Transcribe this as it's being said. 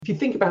you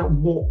think about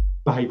what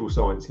behavioural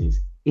science is,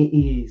 it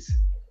is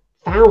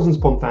thousands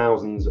upon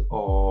thousands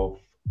of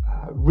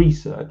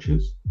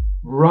researchers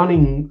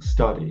running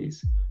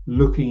studies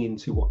looking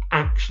into what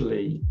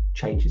actually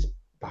changes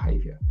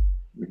behaviour.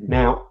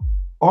 Now,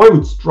 I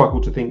would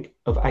struggle to think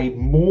of a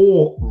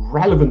more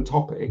relevant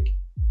topic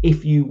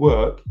if you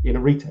work in a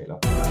retailer.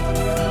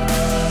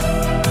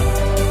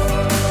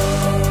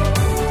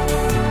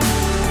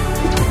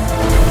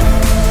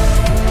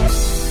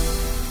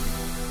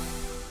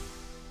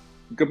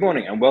 Good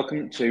morning and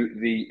welcome to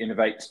the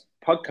Innovate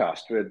Podcast.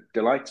 We're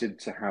delighted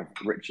to have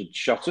Richard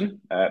Shotton,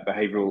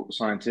 behavioural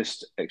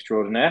scientist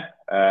extraordinaire,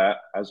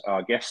 as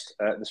our guest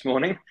this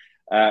morning.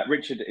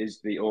 Richard is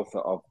the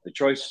author of The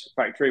Choice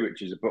Factory,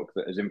 which is a book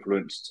that has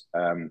influenced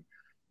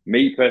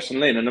me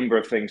personally and a number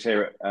of things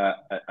here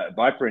at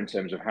Viper in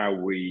terms of how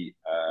we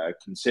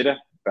consider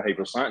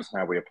behavioural science and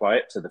how we apply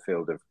it to the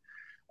field of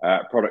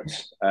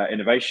product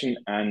innovation.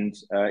 And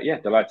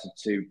delighted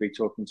to be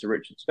talking to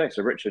Richard today.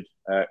 So Richard,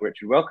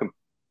 welcome.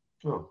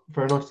 Oh,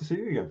 very nice to see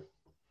you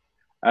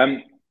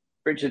again.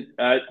 Richard,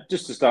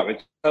 just to start with,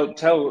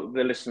 tell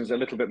the listeners a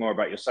little bit more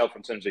about yourself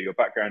in terms of your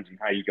background and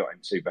how you got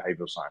into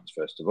behavioural science,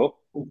 first of all.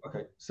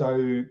 Okay,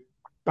 so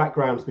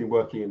background's been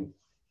working in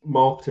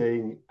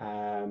marketing,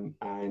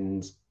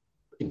 and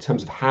in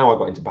terms of how I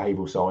got into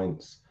behavioural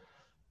science,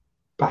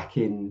 back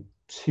in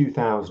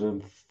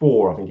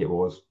 2004, I think it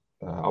was,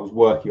 I was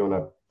working on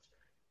a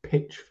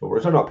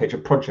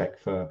project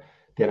for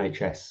the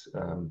NHS,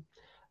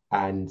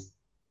 and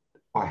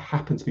I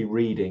happened to be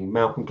reading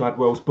Malcolm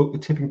Gladwell's book, The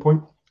Tipping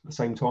Point, at the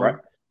same time.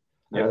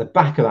 Right. At the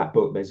back of that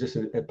book, there's just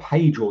a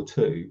page or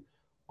two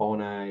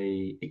on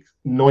a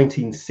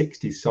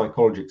 1960s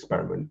psychology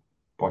experiment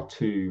by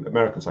two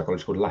American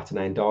psychologists called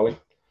Latané and Darley.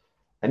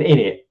 And in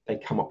it, they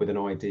come up with an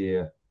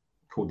idea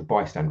called the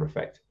bystander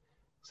effect.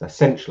 So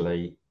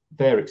essentially,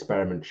 their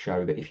experiments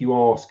show that if you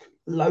ask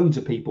loads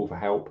of people for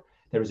help,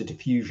 there is a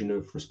diffusion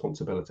of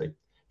responsibility.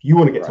 If you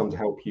want to get someone to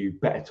help you,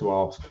 better to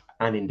ask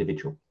an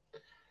individual.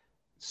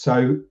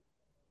 So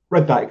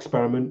read that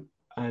experiment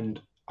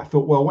and I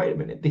thought, well, wait a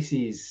minute, this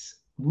is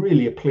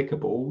really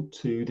applicable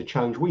to the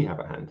challenge we have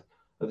at hand.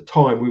 At the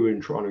time, we were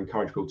trying to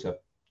encourage people to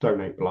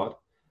donate blood,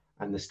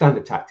 and the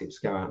standard tactics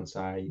go out and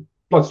say,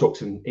 blood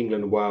stocks in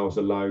England and Wales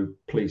are low,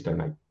 please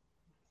donate.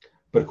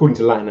 But according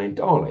to Latané and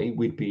Darley,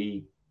 we'd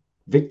be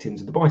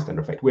victims of the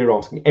bystander effect. We're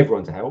asking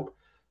everyone to help.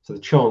 So the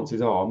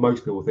chances are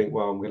most people think,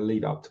 well, I'm going to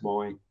leave it up to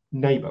my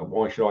neighbour.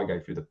 Why should I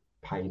go through the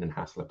pain and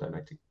hassle of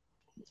donating?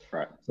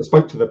 Right. So I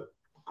spoke to the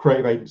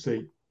creative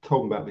agency,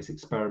 told them about this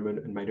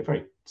experiment and made a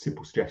very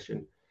simple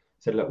suggestion.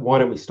 Said, look, why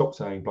don't we stop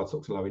saying blood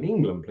stocks are low in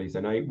England, please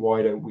donate?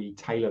 Why don't we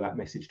tailor that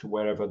message to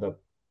wherever the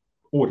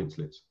audience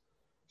lives?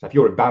 So if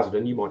you're in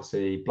Basildon, you might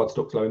see blood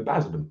stocks low in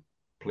Basildon,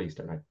 please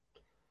donate.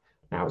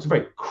 Now, it's a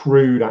very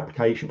crude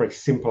application, very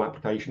simple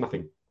application,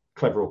 nothing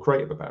clever or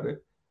creative about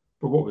it.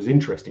 But what was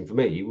interesting for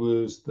me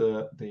was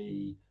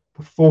the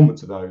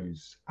performance of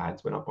those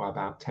ads went up by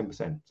about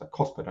 10%. So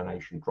cost per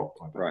donation dropped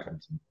by about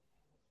 10%.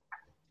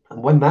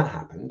 And when that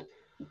happened,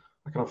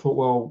 I kind of thought,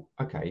 well,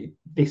 okay,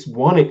 this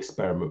one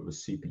experiment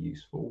was super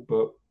useful,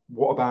 but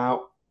what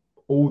about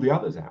all the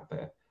others out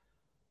there?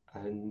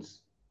 And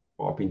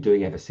what I've been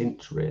doing ever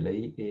since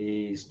really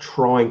is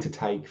trying to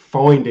take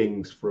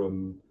findings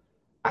from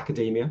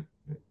academia,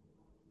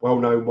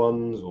 well-known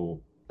ones or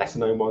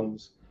lesser-known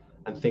ones,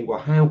 and think, well,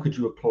 how could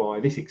you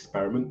apply this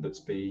experiment that's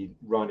been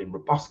run in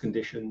robust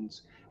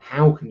conditions?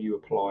 How can you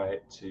apply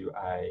it to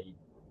a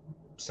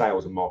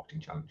sales and marketing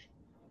challenge?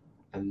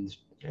 And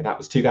that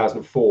was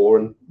 2004,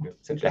 and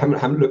essentially I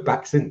haven't looked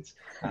back since.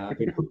 I've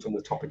been hooked on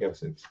the topic ever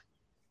since.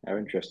 Oh,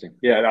 interesting.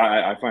 Yeah,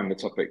 I find the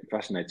topic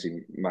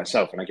fascinating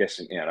myself, and I guess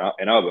in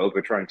our world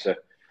we're trying to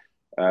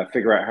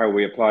figure out how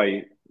we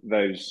apply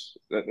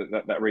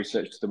that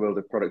research to the world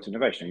of product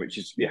innovation, which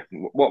is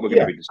what we're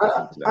going to be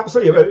discussing today.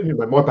 Absolutely.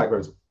 My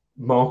background's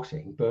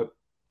marketing, but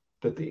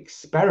the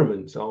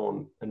experiments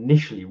aren't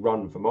initially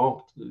run for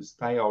marketers.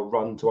 They are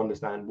run to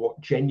understand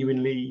what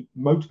genuinely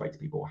motivates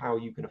people, how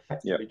you can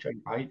effectively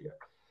change behaviour.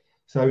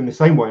 So in the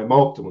same way a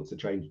marketer wants to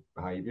change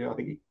behaviour, I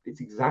think it's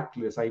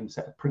exactly the same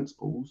set of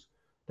principles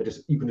that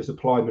you can just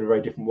apply them in a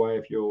very different way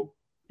if you're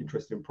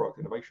interested in product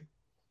innovation.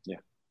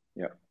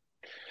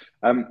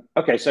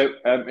 Okay, so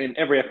in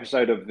every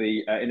episode of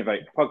the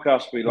Innovate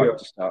Podcast, we like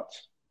to start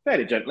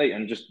fairly gently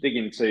and just dig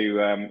into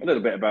a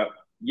little bit about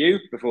you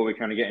before we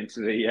kind of get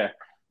into the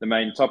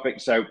main topic.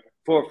 So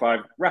 4 or 5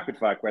 rapid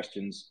fire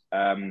questions,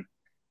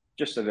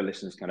 just so the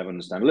listeners kind of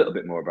understand a little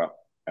bit more about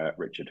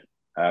Richard.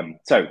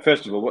 So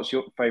first of all, what's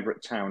your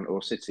favourite town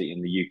or city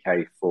in the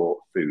UK for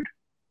food?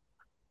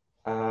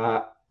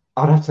 I'd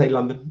have to say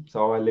London.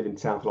 So I live in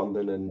South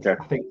London, and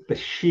I think the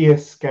sheer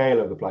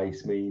scale of the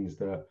place means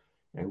that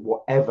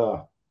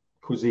whatever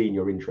cuisine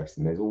you're interested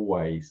in, there's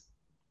always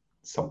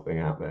something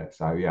out there.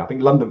 So I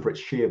think London for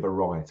its sheer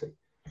variety.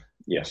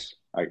 Yes,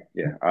 I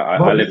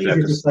live there.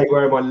 To say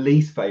where are my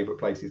least favourite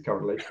places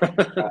currently.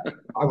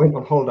 I went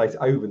on holiday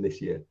to Oban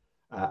this year.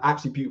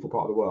 Absolutely beautiful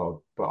part of the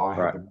world, but I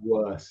had the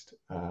worst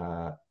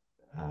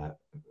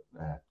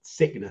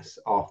sickness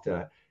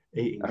after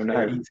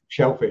eating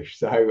shellfish.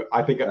 So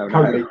I think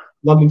currently no.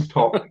 London's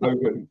top,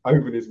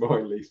 Oban is my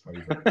least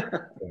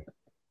favourite.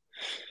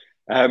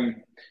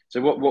 So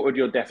what would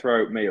your death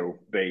row meal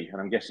be? And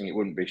I'm guessing it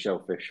wouldn't be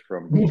shellfish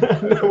from well, in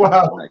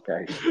that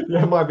case.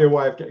 Yeah, it might be a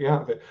way of getting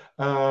out of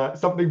it.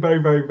 Something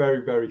very, very,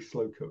 very, very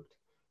slow cooked.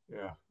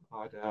 Yeah,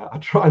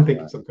 I'd try and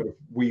think of some kind of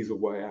weasel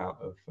way out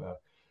of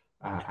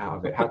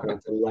it. How can I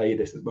delay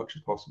this as much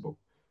as possible?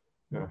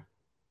 Yeah.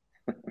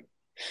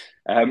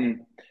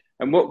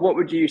 And what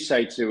would you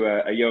say to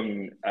a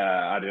young,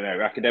 I don't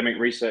know, academic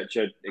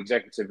researcher,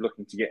 executive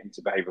looking to get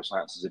into behavioural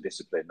science as a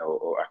discipline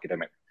or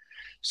academic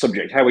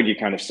subject? How would you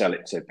kind of sell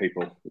it to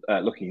people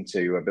looking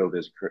to build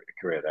a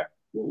career there?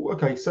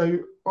 Okay, so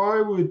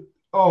I would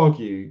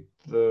argue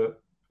that,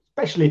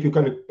 especially if you're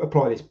going to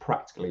apply this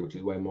practically, which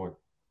is where my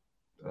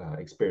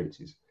experience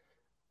is,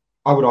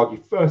 I would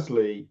argue,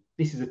 firstly,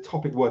 this is a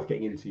topic worth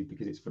getting into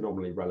because it's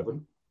phenomenally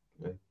relevant.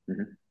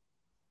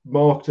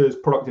 Marketers,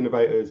 product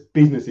innovators,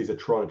 businesses are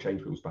trying to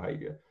change people's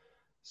behaviour.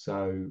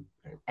 So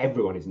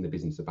everyone is in the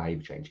business of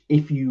behaviour change.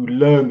 If you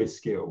learn this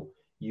skill,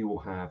 you will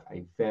have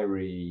a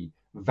very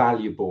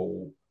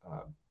valuable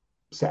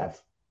set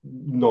of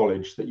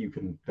knowledge that you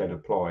can then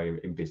apply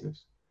in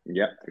business.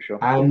 Yeah, for sure.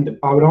 And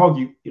I would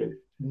argue,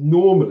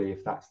 normally,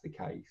 if that's the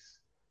case,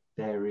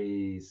 there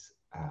is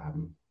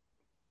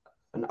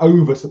an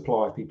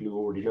oversupply of people who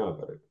already know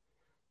about it.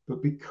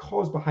 But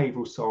because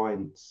behavioural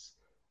science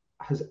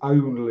has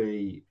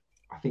only,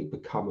 I think,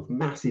 become of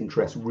mass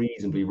interest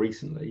reasonably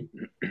recently,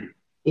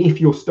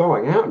 if you're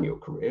starting out in your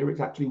career, it's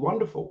actually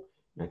wonderful.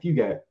 Now, if you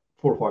get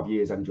 4 or 5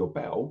 years under your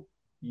belt,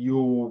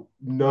 you'll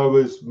know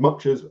as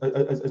much as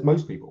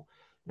most people.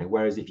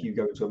 Whereas if you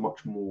go into a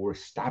much more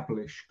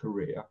established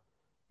career,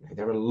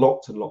 there are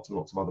lots and lots and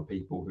lots of other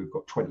people who've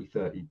got 20,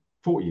 30,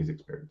 40 years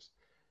experience.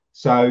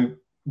 So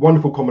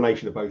wonderful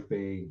combination of both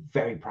being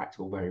very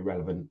practical, very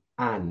relevant,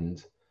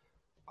 and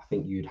I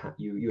think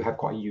you have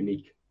quite a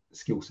unique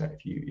skill set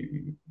if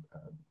you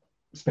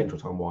spend your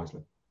time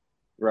wisely.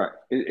 Right.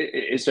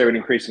 Is there an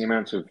increasing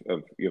amount of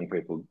young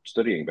people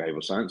studying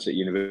behavioural science at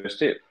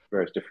university at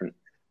various different?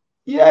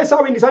 Yes,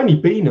 I mean, it's only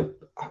been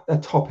a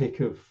topic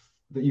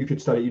that you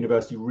could study at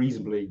university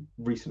reasonably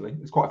recently.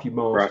 There's quite a few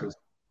master's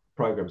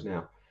programs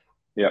now.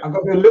 Yeah, I've got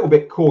to be a little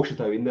bit cautious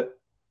though, in that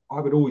I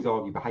would always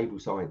argue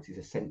behavioural science is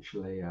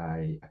essentially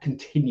a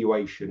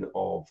continuation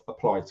of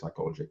applied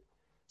psychology.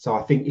 So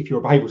I think if you're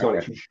a behavioural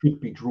scientist, you should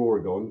be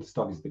drawing on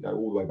studies that go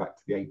all the way back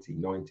to the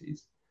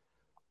 1890s.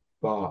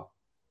 But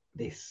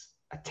this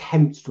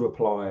attempts to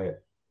apply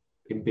it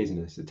in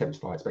business, attempts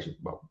to apply it, especially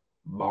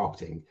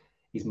marketing,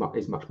 is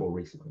much more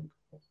recent.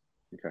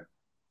 Okay.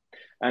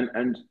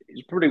 And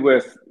it's probably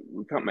worth,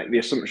 we can't make the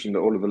assumption that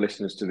all of the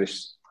listeners to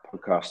this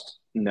podcast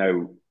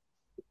know,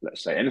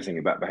 let's say, anything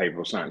about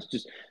behavioural science.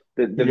 Just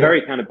the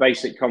very kind of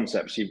basic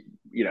concepts,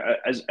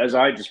 as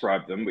I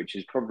describe them, which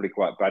is probably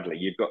quite badly.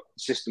 You've got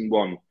system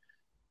 1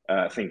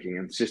 thinking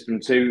and system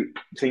 2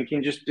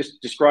 thinking. Just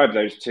describe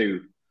those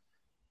two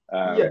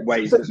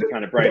ways that the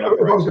kind of brain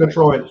operates. If I was going to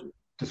try and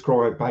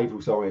describe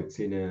behavioural science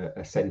in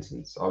a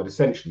sentence, I would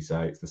essentially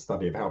say it's the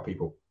study of how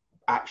people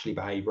actually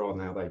behave rather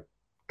than how they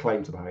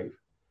claim to behave.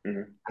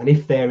 Mm-hmm. And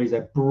if there is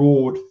a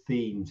broad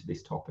theme to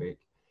this topic,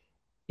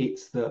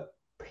 it's that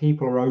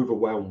people are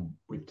overwhelmed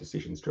with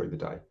decisions during the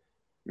day.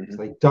 Mm-hmm. So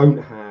they don't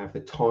have the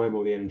time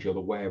or the energy or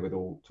the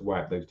wherewithal to weigh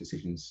up those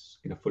decisions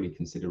in a fully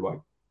considered way.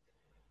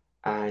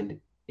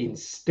 And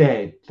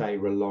instead, they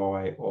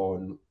rely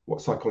on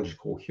what psychologists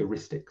call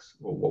heuristics,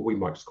 or what we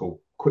might just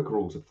call quick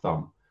rules of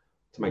thumb,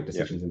 to make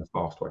decisions in a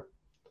fast way.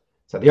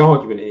 So the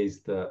argument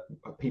is that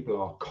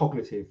people are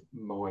cognitive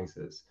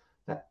misers,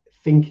 that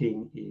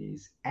thinking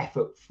is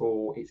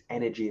effortful, it's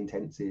energy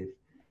intensive,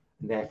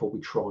 and therefore we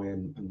try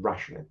and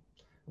ration it.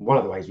 And one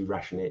of the ways we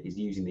ration it is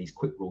using these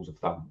quick rules of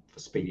thumb for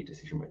speedy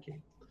decision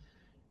making.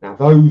 Now,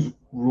 those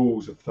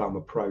rules of thumb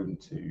are prone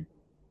to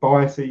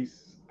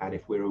biases, and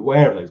if we're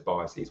aware of those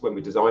biases when we're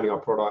designing our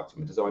products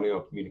and we're designing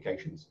our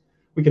communications,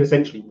 we can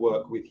essentially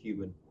work with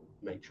human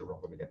nature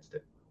rather than against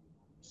it.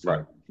 So,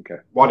 right.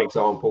 Okay. One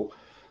example,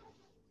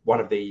 one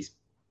of these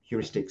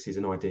heuristics is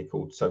an idea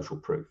called social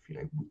proof.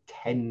 We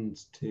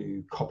tend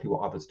to copy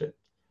what others do.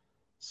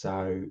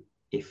 So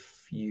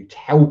if you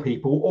tell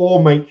people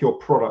or make your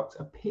product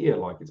appear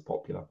like it's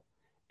popular,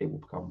 it will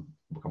become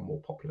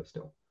more popular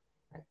still.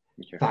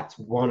 Okay. That's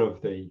one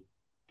of the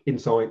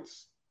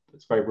insights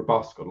that's very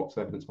robust, got lots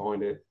of evidence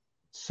behind it.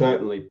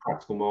 Certainly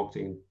practical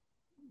marketing,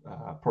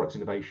 product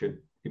innovation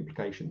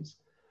implications.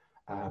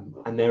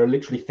 And there are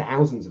literally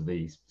thousands of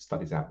these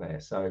studies out there.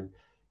 So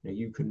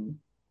you can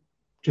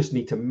just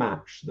need to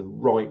match the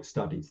right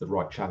studies, the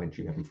right challenge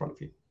you have in front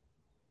of you.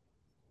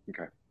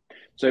 Okay.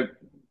 So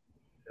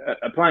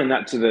applying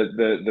that to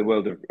the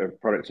world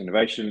of product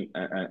innovation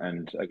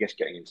and I guess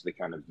getting into the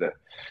kind of the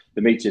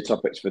meatier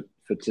topics for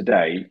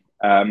today,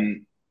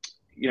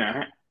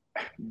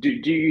 do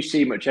you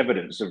see much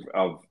evidence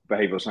of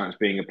behavioural science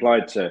being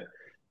applied to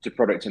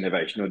product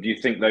innovation, or do you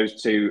think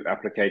those two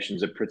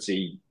applications are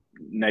pretty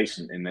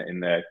nascent in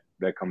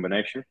their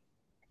combination?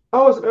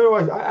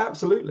 Oh,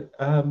 absolutely.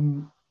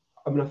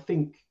 I mean, I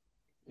think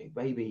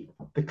maybe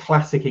the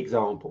classic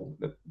example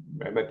that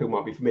people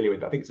might be familiar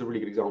with, I think it's a really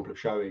good example of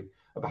showing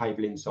a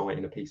behavioural insight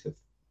in a piece of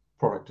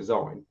product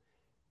design,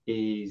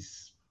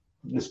 is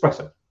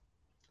Nespresso.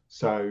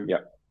 So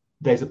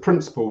there's a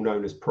principle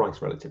known as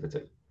price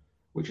relativity,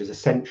 which is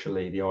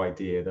essentially the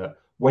idea that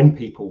when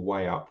people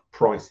weigh up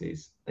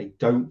prices, they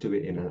don't do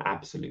it in an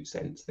absolute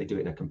sense, they do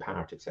it in a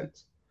comparative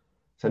sense.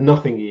 So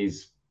nothing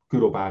is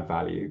good or bad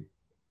value.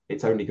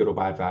 It's only good or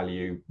bad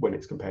value when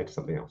it's compared to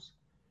something else.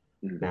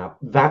 Now,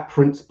 that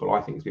principle,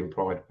 I think, has been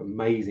applied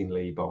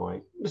amazingly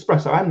by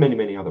Nespresso and many,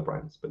 many other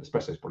brands, but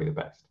Nespresso is probably the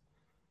best.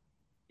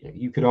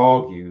 You could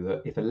argue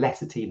that if a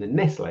lesser team than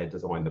Nestle had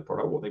designed the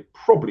product, what they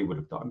probably would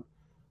have done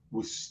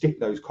was stick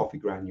those coffee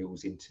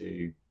granules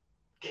into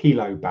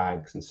kilo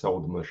bags and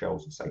sold them on the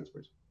shelves of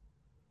Sainsbury's.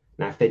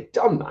 Now, if they'd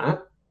done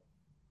that,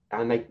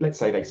 and let's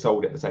say they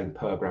sold it at the same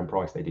per gram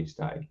price they do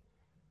today,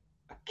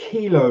 a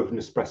kilo of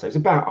Nespresso is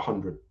about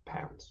 £100,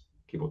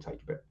 give or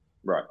take a bit.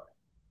 Right.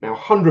 Now,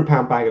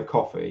 £100 bag of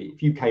coffee,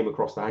 if you came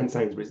across that in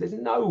Sainsbury's, there's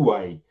no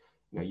way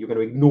you're going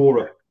to ignore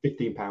a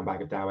 £15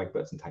 bag of Dow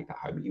Egberts and take that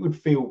home. You would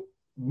feel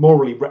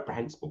morally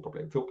reprehensible,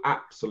 probably. It'd feel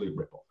absolute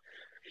rip-off.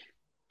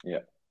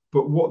 Yeah.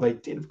 But what they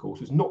did, of course,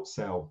 was not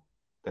sell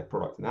their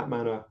product in that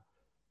manner.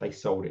 They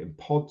sold it in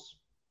pods.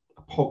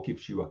 A pod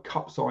gives you a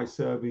cup-size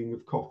serving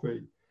of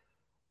coffee.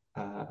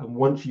 And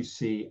once you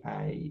see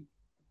a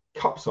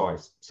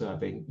cup-size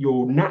serving,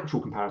 your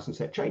natural comparison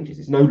set changes.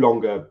 It's no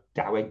longer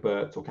Dow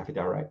Egberts or Cafe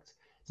Direct.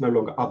 It's no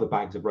longer other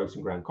bags of roast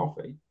and ground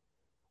coffee.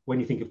 When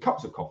you think of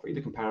cups of coffee,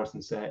 the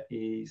comparison set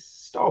is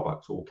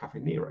Starbucks or Cafe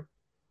Nero.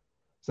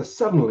 So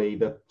suddenly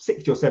the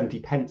 60 or 70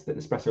 pence that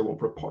Nespresso want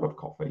for a pot of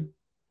coffee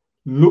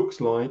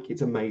looks like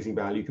it's amazing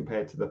value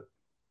compared to the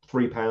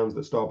 £3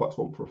 that Starbucks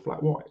want for a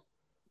flat white.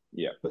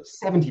 Yeah. But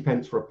 70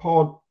 pence for a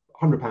pod,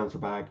 £100 for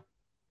a bag,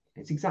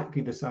 it's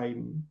exactly the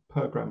same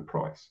per gram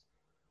price.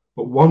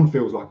 But one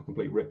feels like a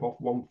complete rip-off,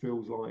 one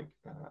feels like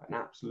an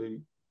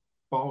absolute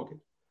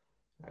bargain.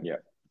 Yeah.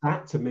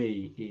 That to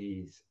me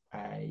is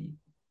a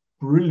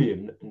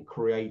brilliant and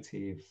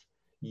creative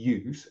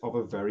use of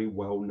a very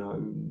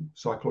well-known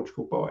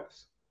psychological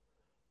bias.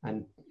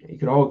 And you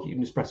could argue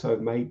Nespresso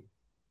have made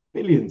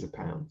billions of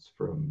pounds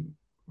from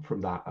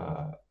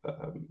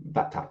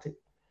that tactic.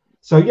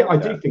 So yeah, I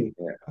do think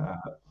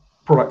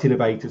product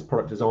innovators,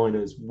 product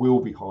designers will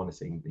be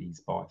harnessing these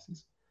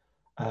biases.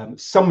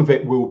 Some of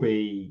it will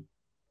be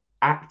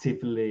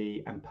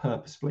actively and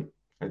purposefully.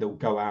 They'll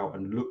go out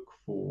and look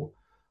for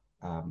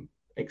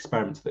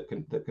experiments that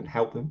can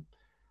help them.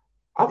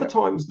 Other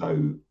times,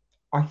 though,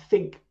 I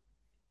think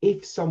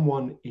if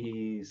someone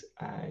is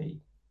a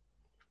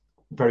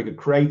very good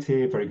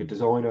creative, very good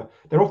designer,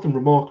 they're often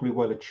remarkably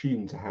well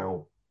attuned to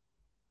how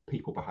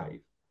people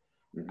behave.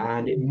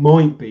 And it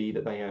might be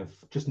that they have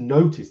just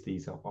noticed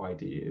these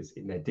ideas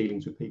in their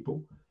dealings with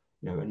people,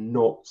 and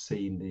not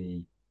seen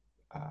the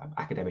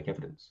academic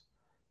evidence.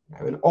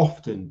 And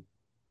often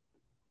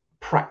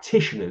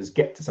practitioners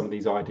get to some of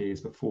these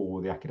ideas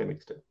before the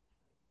academics do.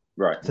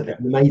 Right. So there's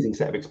an amazing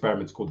set of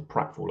experiments called the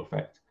pratfall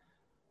effect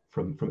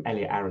from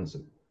Elliot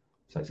Aronson.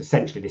 So it's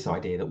essentially this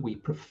idea that we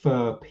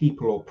prefer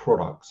people or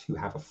products who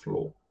have a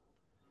flaw.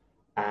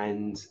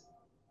 And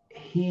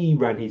he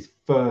ran his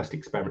first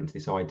experiment to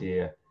this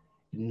idea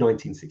in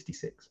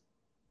 1966.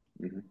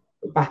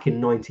 But back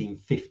in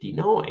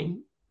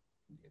 1959,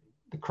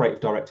 the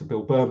creative director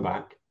Bill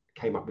Bernbach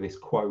came up with this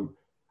quote: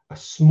 "A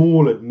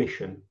small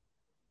admission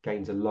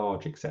gains a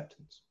large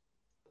acceptance."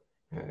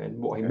 And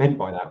what he meant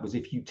by that was,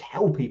 if you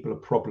tell people a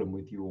problem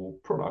with your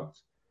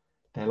product,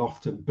 they'll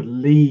often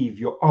believe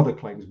your other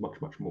claims much,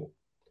 much more.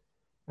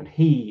 And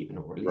he,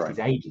 or at least his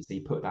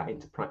agency, put that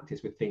into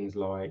practice with things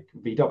like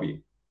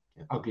VW,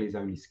 ugly is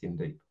only skin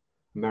deep,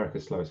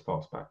 America's slowest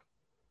fastback,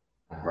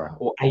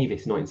 or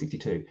Avis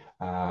 1962,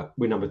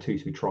 we're number two,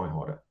 so we try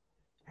harder.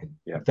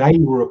 They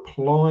were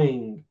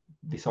applying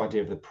this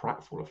idea of the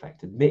pratfall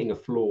effect, admitting a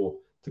flaw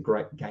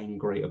to gain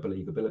greater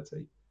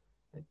believability,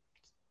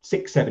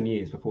 6-7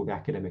 years before the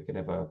academic had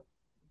ever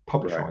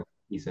published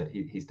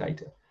his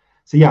data.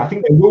 So yeah, I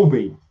think there will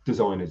be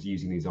designers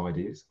using these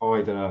ideas,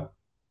 either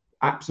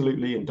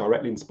absolutely and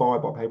directly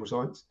inspired by behavioural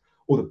science,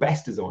 or the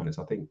best designers,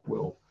 I think,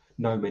 will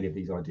know many of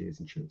these ideas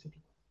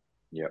intuitively.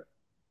 Yeah.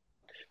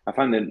 I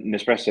find the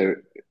Nespresso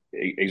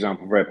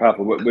example very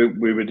powerful.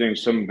 We were doing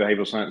some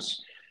behavioural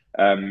science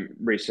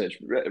research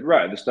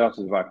right at the start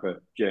of the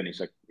Viper journey,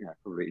 so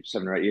probably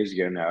 7 or 8 years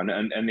ago now.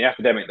 And the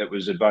academic that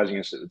was advising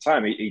us at the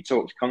time, he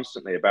talked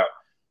constantly about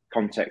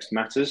context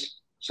matters.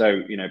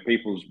 So,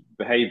 people's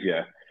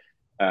behaviour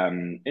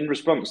in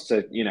response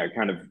to,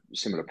 kind of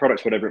similar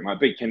products, whatever it might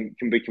be, can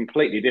be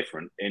completely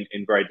different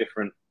in very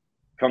different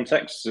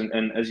contexts.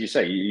 And as you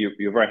say,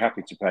 you're very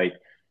happy to pay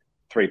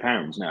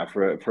 £3 now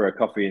for a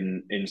coffee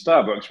in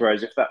Starbucks,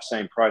 whereas if that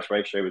same price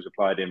ratio was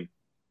applied in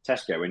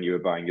Tesco when you were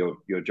buying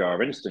your jar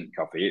of instant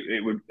coffee,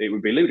 it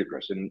would be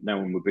ludicrous, and no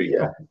one would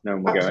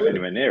go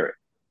anywhere near it.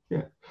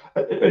 Yeah.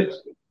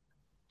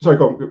 Sorry,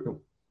 go on.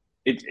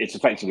 It's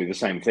effectively the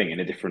same thing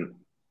in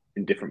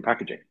different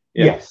packaging.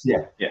 Yes,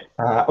 yeah.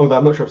 Although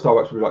I'm not sure if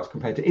Starbucks would like to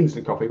compare to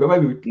instant coffee, but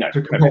maybe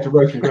to compare to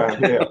roast and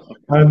ground. Yeah.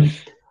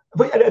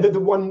 But the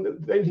only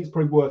thing that's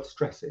probably worth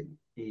stressing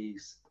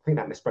is, I think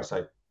that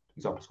Nespresso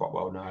example is quite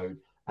well known,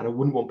 and I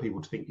wouldn't want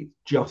people to think it's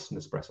just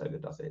Nespresso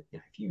that does it.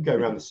 If you go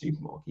around the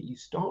supermarket, you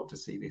start to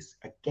see this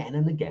again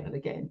and again and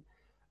again.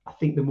 I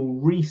think the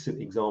more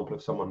recent example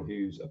of someone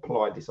who's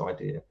applied this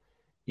idea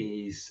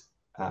is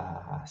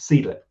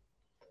Seedlip.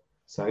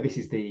 So this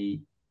is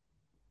the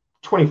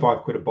 25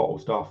 quid a bottle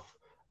stuff,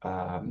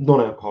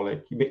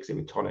 non-alcoholic. You mix it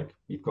with tonic,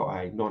 you've got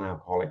a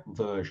non-alcoholic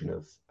version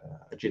of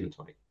a gin and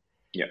tonic.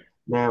 Yeah.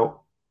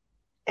 Now,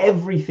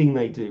 everything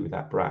they do with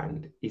that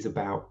brand is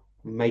about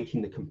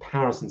making the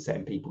comparison set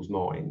in people's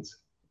minds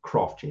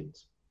craft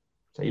gins.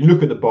 So you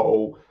look at the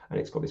bottle and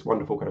it's got this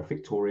wonderful kind of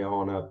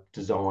Victoriana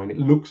design. It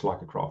looks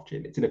like a craft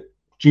gin. It's in a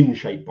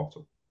gin-shaped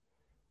bottle.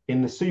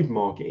 In the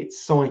supermarket,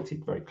 it's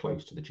sighted very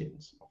close to the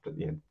gins,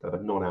 the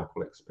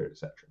non-alcoholic spirit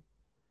section.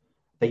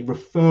 They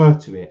refer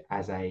to it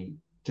as a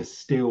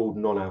distilled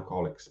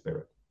non-alcoholic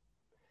spirit.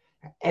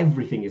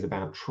 Everything is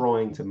about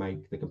trying to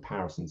make the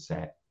comparison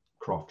set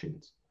craft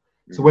gins.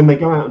 So when they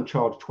go out and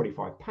charge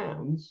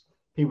 £25,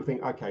 people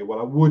think, okay, well,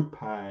 I would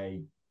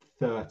pay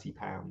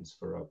 £30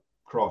 for a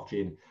craft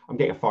gin. I'm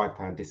getting a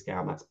 £5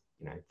 discount. That's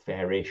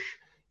fairish.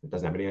 It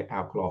doesn't have any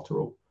alcohol after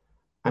all.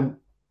 And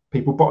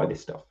people buy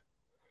this stuff.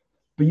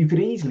 But you could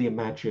easily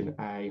imagine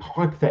a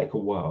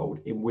hypothetical world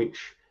in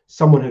which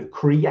someone had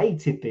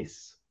created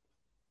this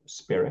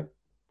spirit,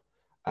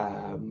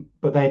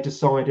 but they had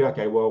decided,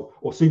 okay, well,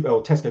 or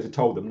Tesco's had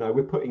told them, no,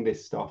 we're putting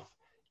this stuff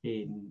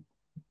in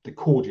the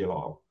cordial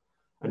aisle,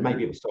 and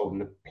maybe it was sold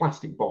in a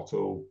plastic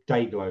bottle,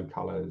 day-glow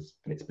colours,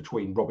 and it's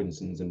between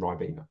Robinsons and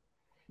Ribena.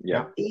 Yeah.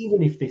 Now,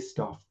 even if this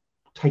stuff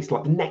tastes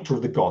like the nectar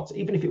of the gods,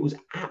 even if it was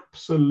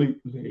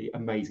absolutely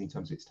amazing in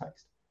terms of its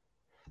taste,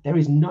 there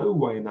is no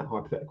way in that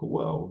hypothetical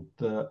world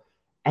that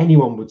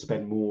anyone would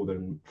spend more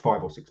than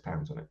 £5 or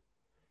 £6 on it,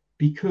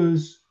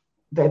 because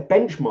their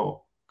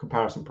benchmark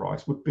comparison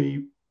price would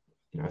be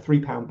a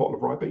 £3 bottle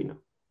of Ribena.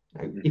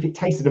 If it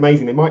tasted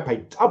amazing, they might pay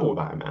double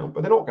that amount,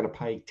 but they're not going to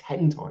pay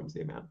 10 times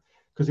the amount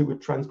because it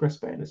would transgress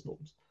fairness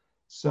norms.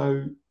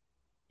 So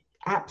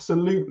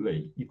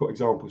absolutely, you've got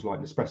examples like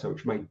Nespresso,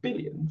 which made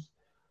billions,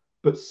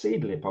 but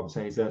Seedlip, I would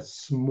say, is a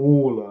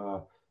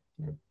smaller,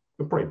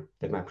 probably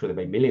I'm sure they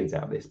made millions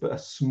out of this, but a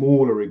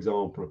smaller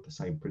example of the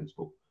same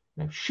principle.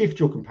 Shift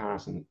your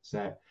comparison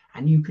set,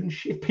 and you can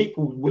shift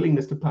people's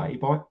willingness to pay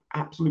by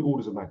absolute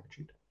orders of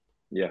magnitude.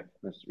 Yeah,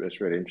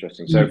 that's really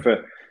interesting. So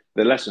for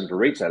the lesson for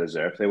retailers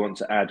there, if they want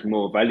to add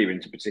more value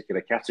into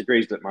particular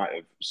categories that might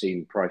have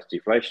seen price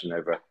deflation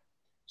over a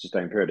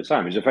sustained period of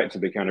time, is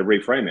effectively kind of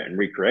reframe it and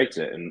recreate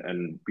it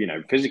and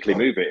physically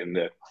move it in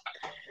the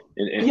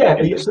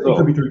it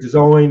could be through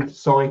design,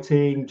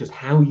 citing, just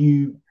how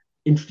you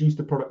introduce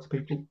the product to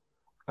people.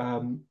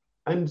 And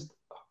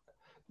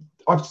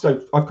I've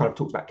kind of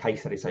talked about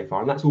case studies so far,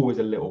 and that's always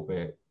a little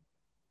bit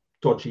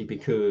dodgy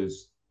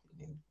because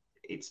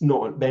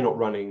they're not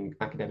running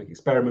academic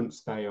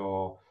experiments. They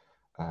are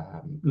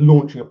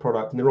launching a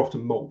product, and there are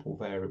often multiple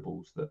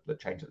variables that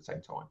change at the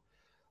same time.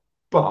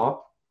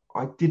 But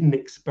I did an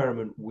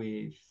experiment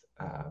with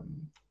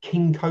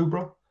King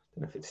Cobra. I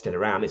don't know if it's still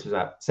around. This was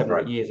about 7 or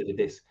 8 years I did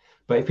this.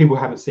 But if people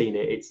haven't seen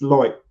it, it's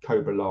like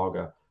Cobra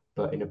Lager,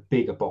 but in a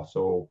bigger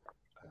bottle.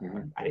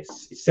 And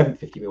it's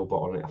 750ml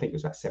bottle, and I think it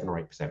was about 7 or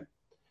 8%.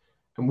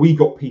 And we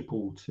got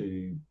people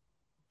to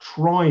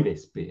try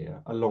this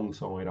beer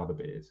alongside other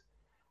beers.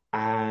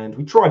 And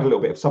we tried a little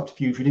bit of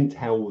subterfuge. We didn't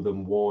tell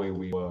them why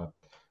we were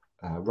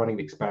running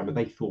the experiment.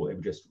 They thought they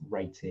were just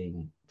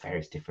rating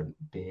various different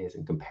beers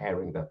and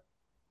comparing the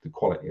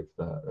quality of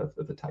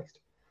the taste.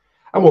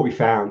 And what we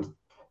found,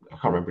 I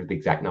can't remember the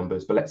exact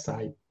numbers, but let's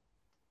say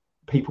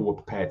people were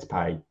prepared to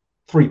pay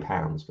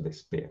 £3 for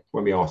this beer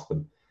when we asked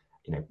them,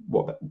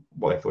 what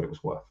they thought it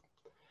was worth.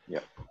 Yeah.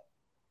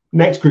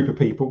 Next group of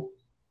people,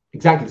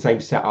 exactly the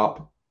same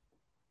setup,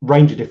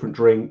 range of different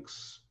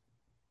drinks,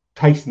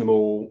 tasting them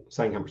all,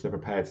 saying how much they're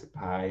prepared to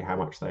pay, how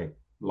much they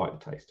like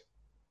the taste.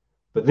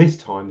 But this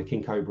time, the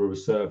King Cobra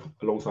was served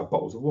alongside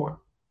bottles of wine.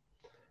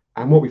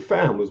 And what we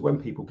found was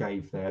when people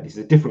this is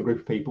a different group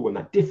of people, when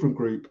that different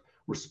group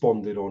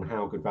responded on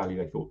how good value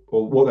they thought,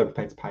 or what they were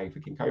prepared to pay for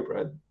King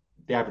Cobra,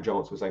 the average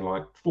answer was saying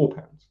like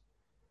 £4.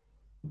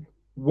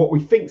 What we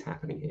think is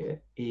happening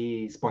here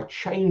is by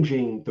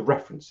changing the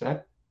reference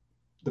set,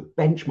 the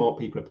benchmark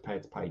people are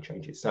prepared to pay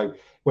changes. So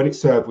when it's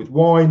served with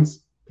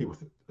wines, people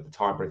at the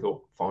time probably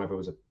thought £5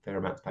 was a fair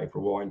amount to pay for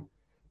a wine.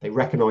 They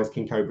recognise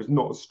King Cobra is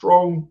not as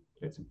strong.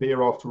 It's a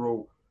beer after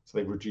all, so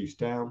they reduce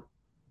down.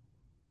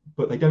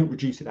 But they don't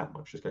reduce it that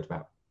much. Just go to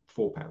about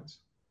 £4.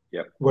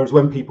 Yep. Whereas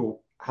when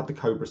people had the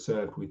Cobra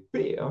served with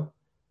beer,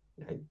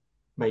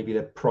 maybe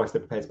the price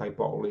they're prepared to pay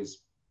bottle is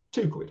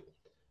 £2.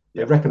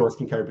 They recognise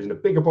King Cobra is in a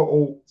bigger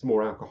bottle. It's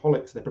more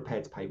alcoholic, so they're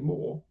prepared to pay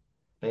more.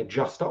 They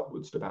adjust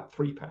upwards to about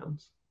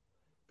 £3.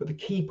 But the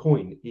key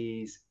point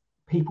is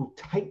people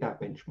take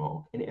that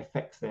benchmark and it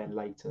affects their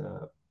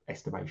later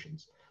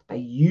estimations. They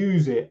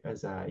use it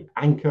as an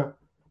anchor.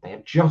 They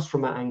adjust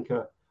from that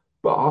anchor,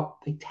 but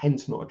they tend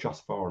to not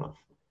adjust far enough.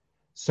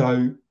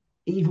 So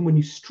even when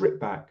you strip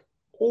back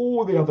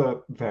all the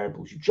other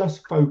variables, you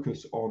just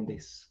focus on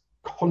this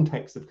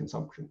context of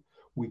consumption,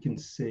 we can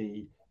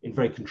see in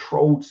very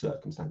controlled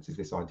circumstances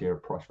this idea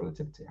of price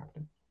relativity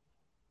happening.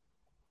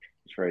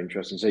 It's very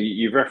interesting. So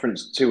you've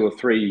referenced 2 or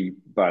 3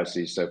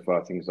 biases so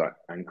far, things like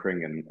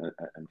anchoring and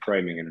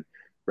framing and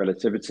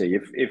relativity.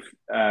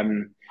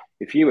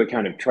 If you were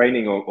kind of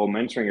training or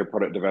mentoring a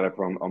product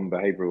developer on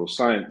behavioral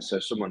science, so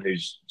someone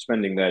who's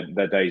spending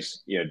their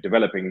days,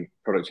 developing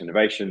product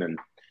innovation and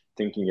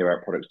thinking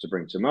about products to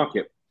bring to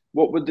market,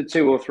 what would the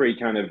 2 or 3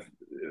 kind of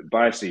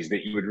biases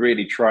that you would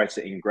really try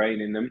to ingrain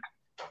in them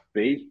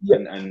be,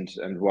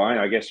 and why,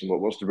 I guess, and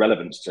what's the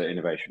relevance to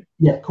innovation?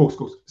 Yeah, of course.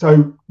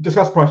 So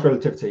discuss price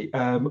relativity.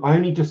 I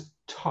only just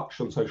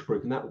touched on social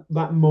proof, and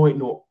that might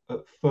not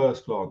at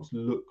first glance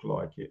look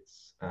like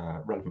it's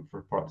relevant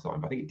for product design,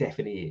 but I think it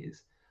definitely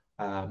is.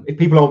 If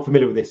people aren't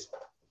familiar with this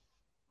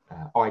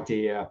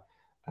idea,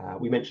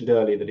 we mentioned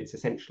earlier that it's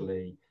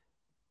essentially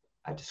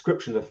a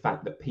description of the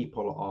fact that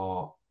people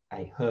are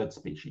a herd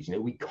species.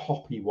 We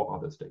copy what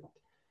others do.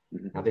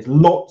 Mm-hmm. Now, there's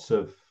lots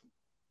of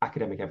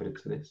academic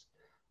evidence for this.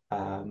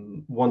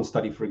 One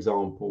study, for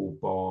example,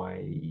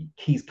 by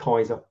Kees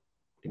Keizer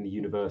in the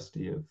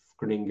University of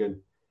Groningen,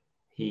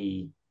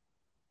 he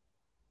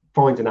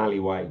finds an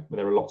alleyway where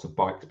there are lots of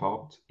bikes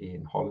parked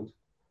in Holland,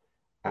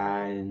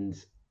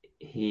 and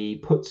he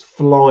puts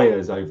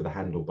flyers over the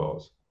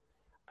handlebars,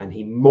 and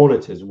he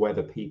monitors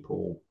whether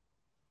people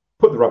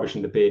put the rubbish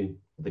in the bin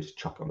or they just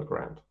chuck it on the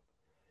ground.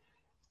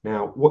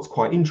 Now, what's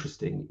quite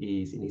interesting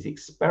is in his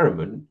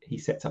experiment, he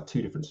sets up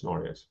 2 different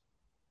scenarios.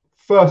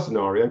 First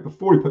scenario,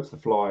 before he puts the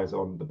flyers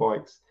on the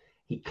bikes,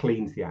 he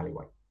cleans the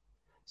alleyway.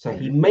 So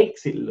he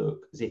makes it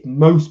look as if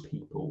most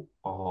people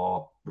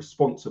are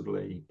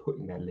responsibly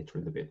putting their litter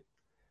in the bin.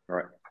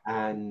 Right.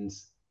 And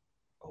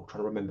I'm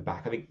trying to remember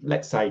back. I think,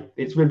 let's say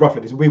it's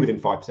roughly, we're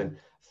within 5%,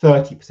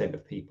 30%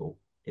 of people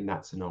in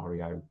that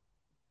scenario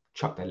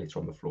chuck their litter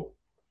on the floor.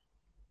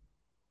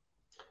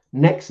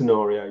 Next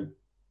scenario,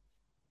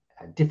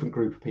 a different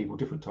group of people,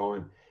 different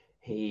time.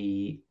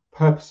 He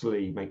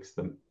purposely makes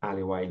the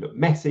alleyway look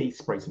messy,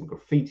 sprays some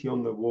graffiti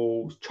on the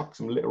walls, chucks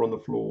some litter on the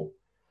floor.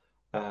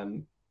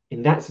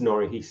 In that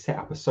scenario, he set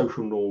up a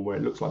social norm where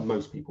it looks like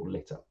most people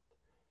litter.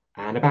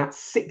 And about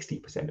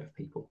 60% of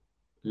people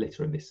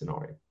litter in this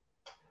scenario.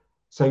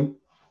 So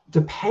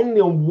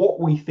depending on what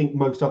we think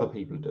most other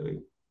people are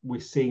doing, we're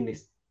seeing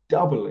this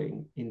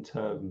doubling in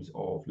terms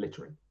of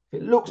littering.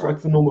 If it looks like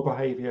it's a normal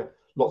behavior,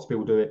 lots of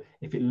people do it.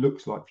 If it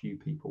looks like few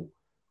people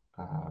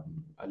are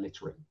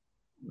littering,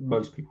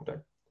 most people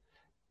don't.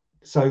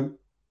 So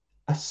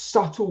a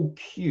subtle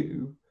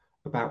cue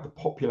about the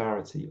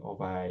popularity of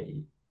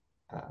a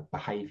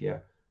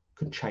behavior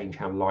can change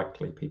how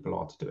likely people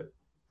are to do it.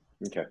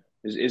 Okay.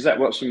 Is that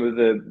what some of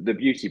the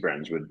beauty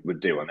brands would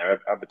do on their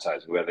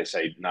advertising, where they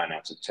say 9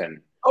 out of 10?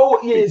 Oh,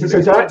 yeah.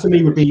 So that to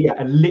me would be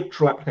a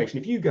literal application.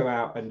 If you go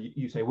out and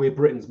you say, we're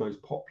Britain's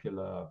most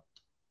popular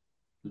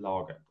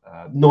lager,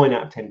 9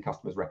 out of 10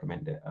 customers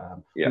recommend it.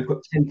 We've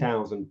got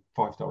 10,000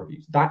 5-star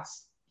reviews.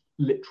 That's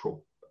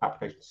literal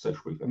application to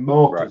social proof. And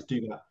marketers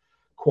do that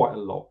quite a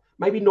lot.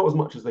 Maybe not as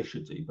much as they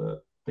should do,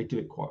 but they do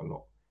it quite a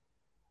lot.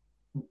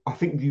 I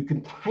think you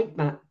can take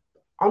that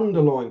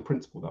underlying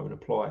principle, though, and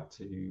apply it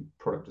to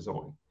product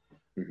design.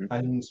 Mm-hmm.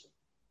 And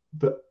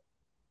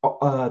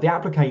the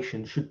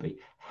application should be,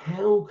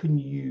 how can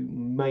you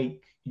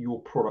make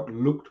your product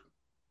look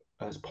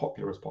as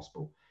popular as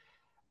possible?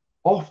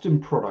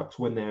 Often products,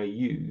 when they're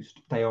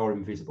used, they are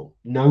invisible.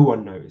 No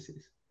one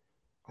notices.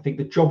 I think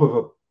the job of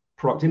a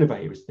product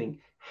innovator is to think,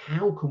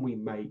 how can we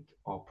make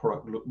our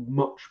product look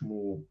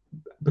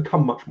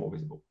become much more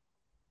visible?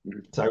 Mm-hmm.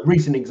 So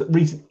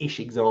recent-ish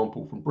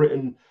example from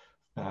Britain,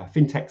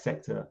 fintech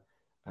sector,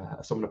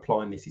 someone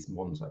applying this is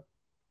Monzo.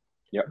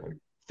 Yep.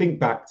 Think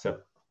back to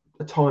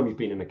the time you've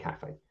been in a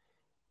cafe.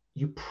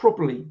 You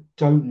probably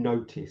don't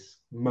notice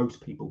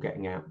most people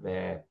getting out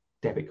their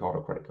debit card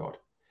or credit card.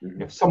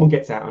 Mm-hmm. If someone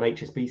gets out an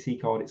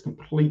HSBC card, it's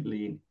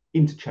completely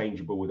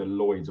interchangeable with a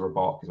Lloyd's or a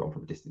Barclays one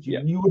from a distance.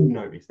 You wouldn't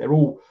notice. They're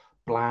all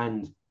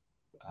bland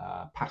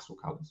pastel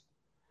colours.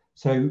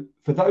 So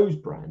for those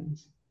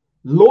brands,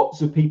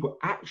 lots of people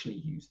actually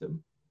use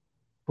them.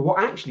 But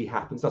what actually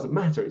happens doesn't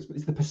matter.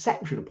 It's the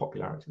perception of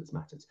popularity that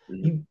matters.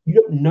 Mm-hmm. You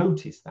don't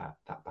notice that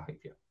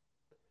behaviour.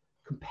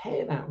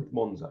 Compare that with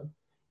Monzo.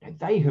 Now,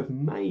 they have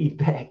made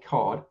their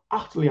card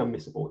utterly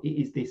unmissable.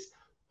 It is this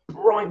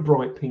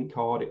bright pink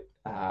card.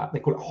 They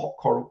call it hot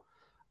coral.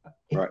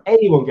 If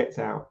anyone gets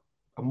out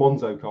a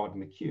Monzo card in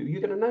the queue,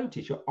 you're going to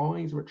notice your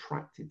eyes are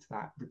attracted to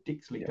that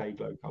ridiculously day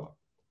glow colour.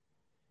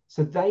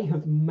 So they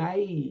have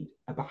made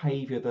a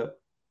behaviour that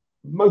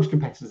most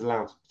competitors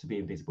allow to be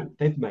invisible.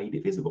 They've made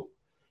it visible.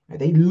 Now,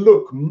 they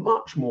look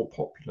much more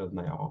popular than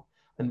they are,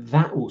 and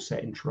that will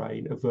set in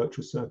train a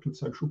virtuous circle of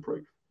social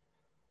proof.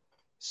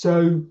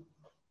 So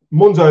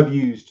Monzo have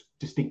used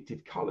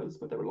distinctive colours,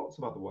 but there are lots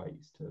of other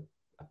ways to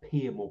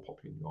appear more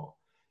popular than you are.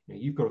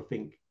 You've got to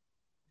think,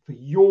 for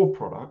your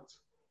product,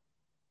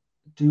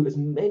 do as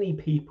many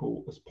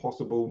people as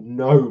possible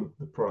know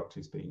the product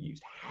is being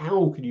used?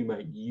 How can you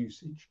make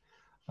usage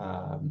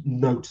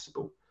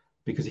noticeable?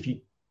 Because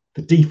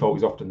the default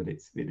is often that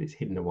it's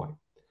hidden away.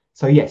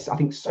 So yes, I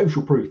think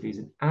social proof is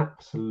an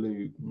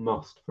absolute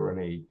must for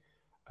any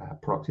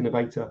product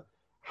innovator.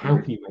 How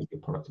can you make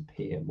your product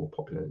appear more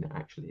popular than it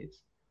actually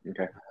is?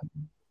 Okay.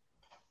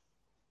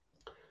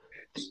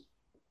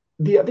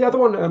 The other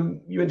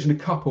one, you mentioned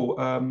a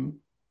couple.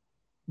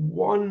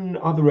 One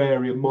other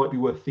area might be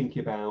worth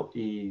thinking about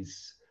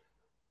is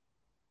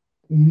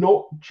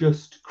not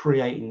just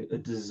creating a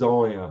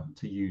desire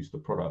to use the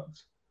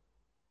product,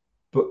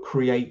 but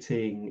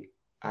creating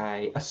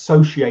a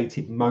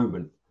associated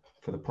moment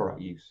for the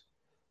product use.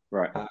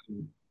 Right.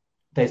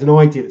 There's an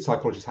idea that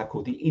psychologists have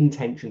called the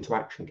intention to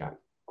action gap.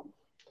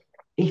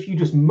 If you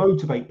just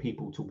motivate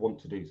people to want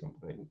to do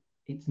something,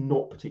 it's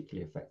not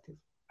particularly effective.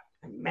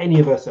 And many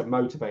of us are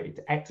motivated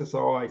to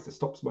exercise, to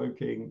stop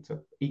smoking, to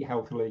eat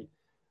healthily.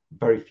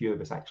 Very few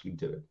of us actually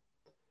do it.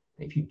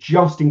 If you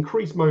just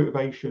increase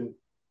motivation,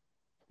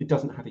 it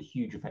doesn't have a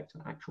huge effect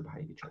on actual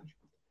behavior change.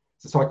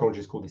 So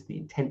psychologists call this the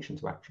intention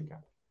to action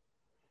gap.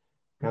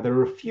 Now, there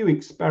are a few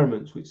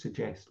experiments which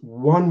suggest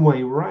one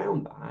way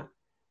around that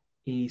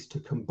is to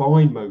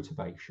combine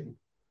motivation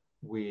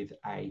with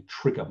a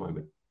trigger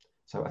moment.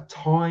 So a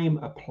time,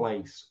 a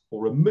place,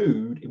 or a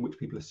mood in which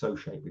people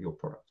associate with your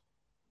product.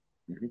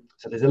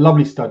 So there's a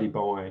lovely study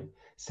by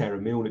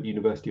Sarah Milne at the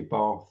University of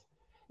Bath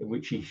in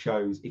which she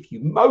shows if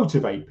you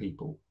motivate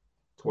people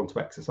to want to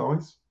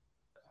exercise,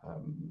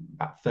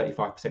 about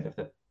 35% of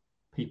the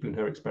people in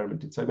her experiment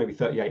did so, maybe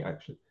 38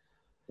 actually.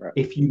 Right.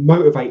 If you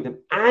motivate them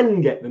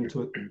and get them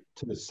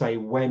to say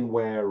when,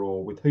 where,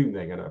 or with whom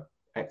they're going to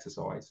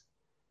exercise,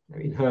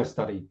 in her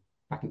study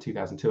back in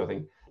 2002, I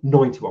think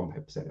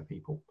 91% of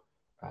people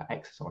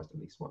exercised at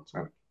least once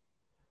a week.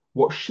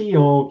 What she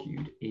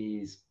argued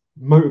is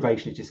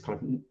motivation is just kind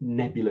of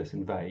nebulous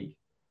and vague.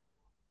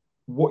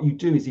 What you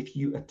do is if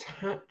you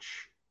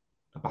attach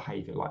a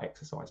behavior like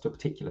exercise to a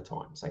particular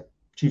time, say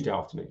Tuesday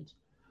afternoons,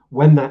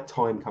 when that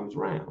time comes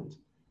round,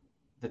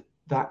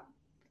 that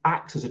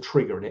acts as a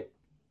trigger and it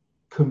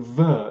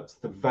converts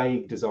the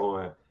vague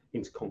desire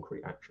into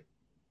concrete action.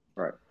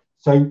 Right.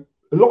 So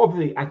a lot of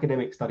the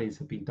academic studies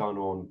have been done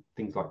on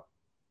things like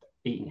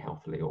eating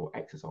healthily or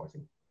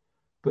exercising,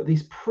 but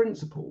this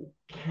principle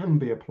can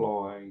be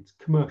applied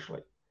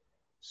commercially.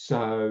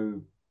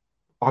 So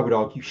I would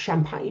argue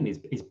champagne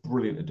is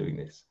brilliant at doing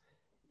this.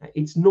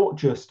 It's not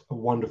just a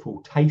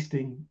wonderful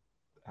tasting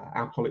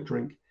alcoholic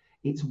drink.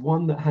 It's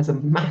one that has a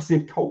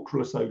massive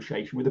cultural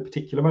association with a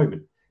particular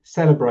moment.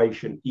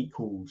 Celebration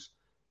equals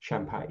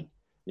champagne.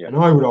 Yeah. And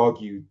I would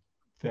argue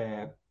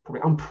their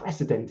probably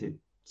unprecedented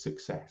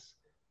success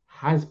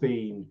has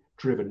been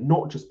driven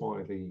not just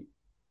by the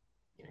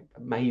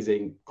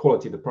amazing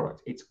quality of the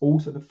product, it's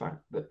also the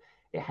fact that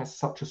it has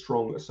such a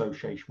strong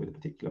association with a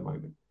particular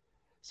moment.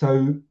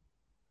 So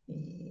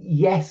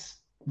yes,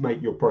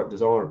 make your product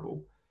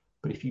desirable,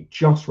 but if you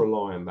just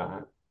rely on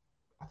that,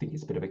 I think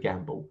it's a bit of a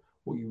gamble.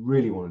 What you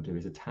really want to do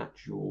is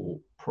attach your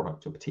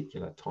product to a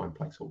particular time,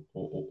 place,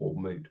 or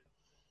mood.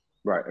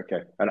 Right.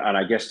 Okay. And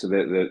I guess to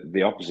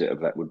the opposite of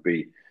that would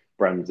be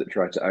brands that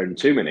try to own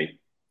too many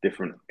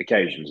different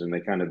occasions, and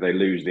they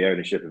lose the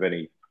ownership of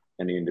any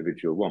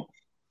individual one.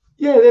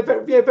 Yeah,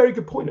 very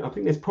good point. I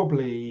think there's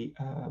probably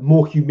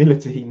more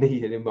humility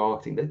needed in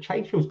marketing. That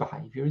change people's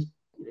behaviour is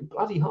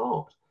bloody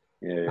hard.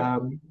 Yeah.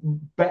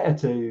 Better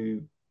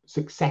to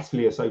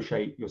successfully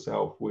associate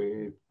yourself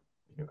with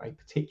a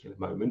particular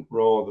moment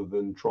rather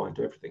than try and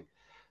do everything.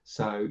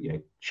 So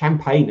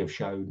champagne have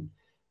shown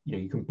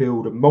you can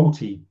build a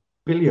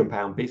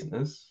multi-billion-pound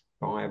business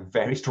by a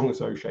very strong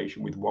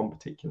association with one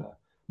particular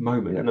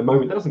moment, and a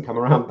moment that doesn't come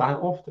around that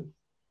often.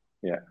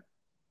 Yeah.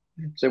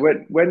 So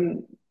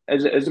when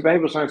as a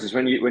behavioural scientist,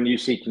 when you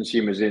see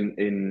consumers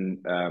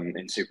in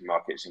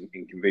supermarkets,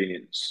 in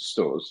convenience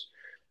stores,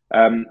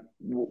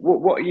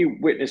 what are you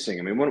witnessing?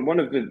 I mean, one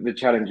of the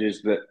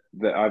challenges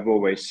that I've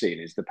always seen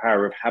is the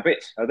power of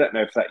habit. I don't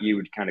know if that you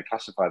would kind of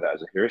classify that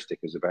as a heuristic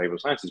as a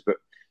behavioural scientist, but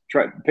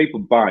people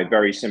buy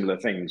very similar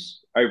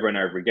things over and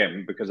over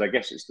again because I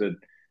guess it's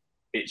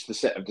the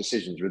set of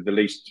decisions with the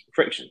least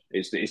friction.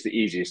 It's the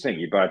easiest thing.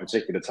 You buy a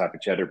particular type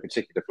of cheddar, a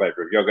particular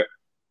flavour of yogurt,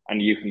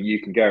 and you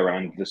can go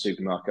around the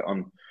supermarket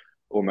on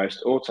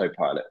almost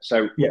autopilot.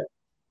 So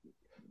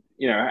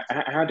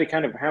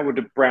how would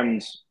a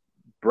brand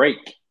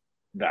break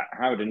that?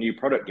 How would a new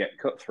product get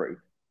cut through?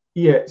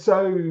 Yeah,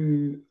 so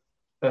you're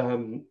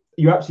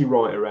absolutely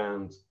right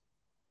around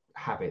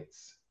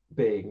habits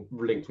being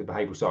linked with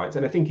behavioural science,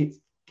 and I think if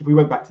we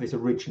went back to this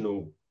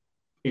original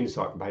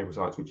insight from behavioural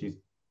science, which is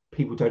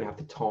people don't have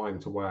the time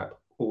to weigh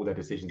up all their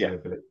decisions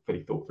and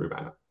fully thought through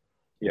about it.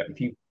 Yeah. If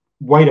you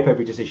weighed up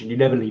every decision, you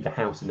never leave the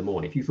house in the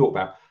morning. If you thought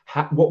about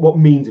what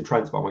means of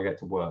transport am I going to get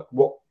to work,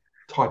 what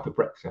type of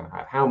breakfast I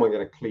have, how am I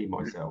going to clean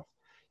myself,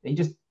 and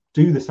you just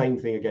do the same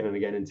thing again and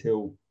again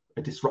until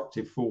a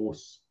disruptive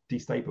force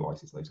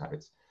destabilizes those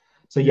habits.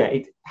 So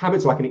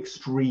habits are like an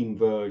extreme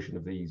version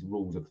of these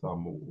rules of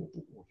thumb or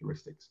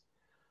heuristics.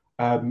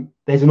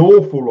 There's an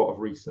awful lot of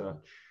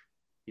research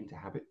into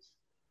habits.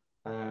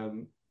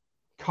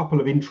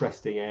 Couple of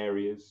interesting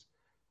areas.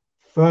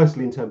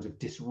 Firstly, in terms of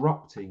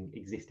disrupting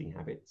existing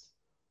habits,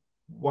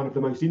 one of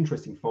the most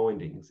interesting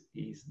findings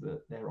is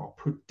that there are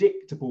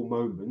predictable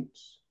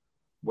moments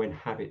when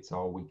habits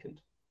are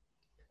weakened.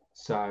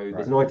 So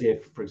there's an idea,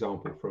 for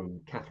example, from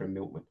Catherine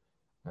Milkman,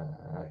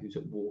 who's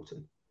at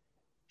Wharton.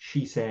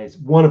 She says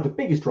one of the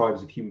biggest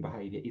drivers of human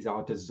behavior is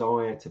our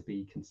desire to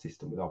be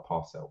consistent with our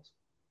past selves.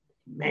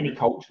 Many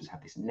cultures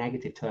have this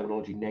negative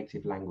terminology,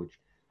 negative language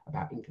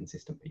about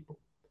inconsistent people.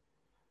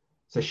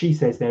 So she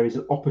says there is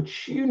an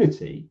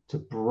opportunity to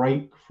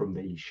break from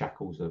the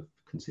shackles of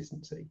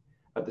consistency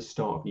at the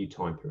start of new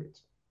time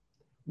periods.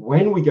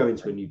 When we go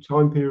into a new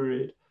time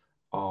period,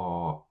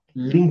 our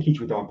linkage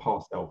with our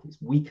past self is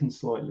weakened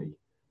slightly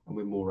and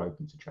we're more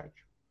open to change.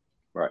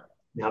 Right.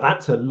 Now,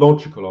 that's a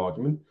logical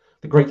argument.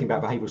 The great thing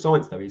about behavioural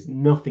science, though, is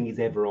nothing is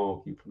ever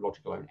argued from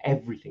logic alone.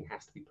 Everything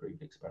has to be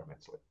proved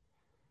experimentally.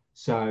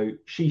 So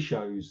she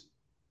shows,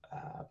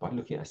 by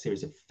looking at a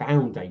series of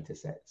found data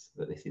sets,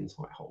 that this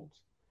insight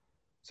holds.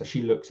 So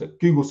she looks at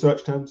Google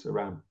search terms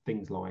around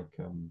things like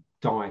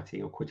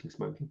dieting or quitting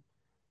smoking,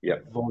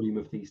 volume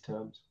of these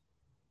terms.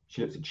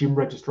 She looks at gym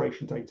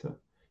registration data.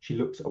 She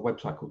looks at a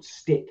website called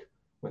Stick,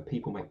 where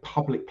people make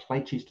public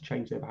pledges to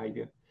change their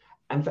behaviour.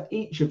 And for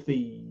each of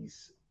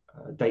these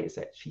data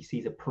sets, she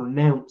sees a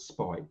pronounced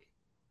spike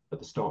at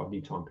the start of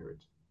new time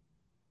periods.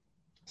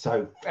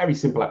 So very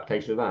simple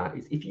application of that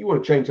is, if you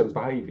want to change someone's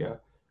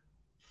behaviour,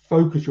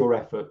 focus your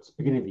efforts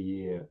beginning of the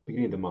year,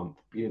 beginning of the month,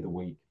 beginning of the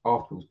week,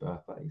 after people's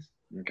birthdays,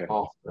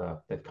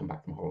 after they've come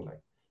back from holiday.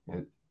 You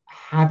know,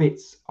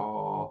 habits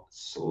are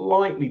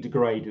slightly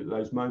degraded at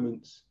those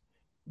moments.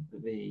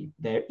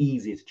 They're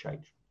easier to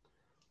change.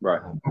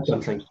 Right. I've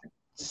done something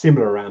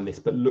similar around this,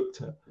 but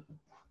looked at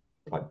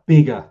like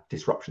bigger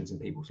disruptions in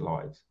people's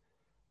lives.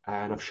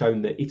 And I've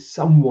shown that if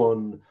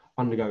someone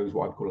undergoes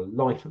what I call a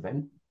life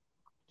event,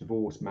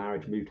 divorce,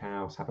 marriage, moved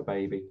house, have a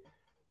baby,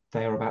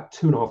 they are about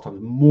 2.5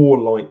 times more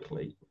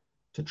likely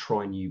to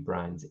try new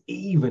brands,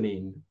 even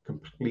in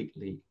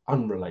completely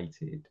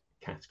unrelated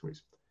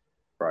categories.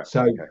 Right.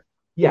 So,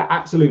 yeah,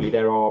 absolutely.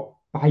 There are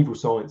behavioural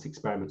science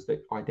experiments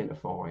that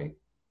identify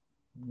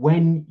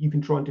when you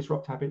can try and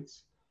disrupt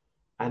habits.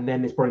 And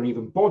then there's probably an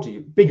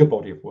even bigger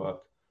body of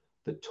work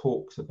that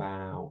talks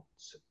about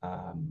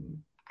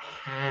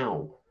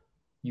how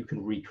you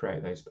can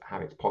recreate those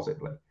habits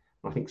positively.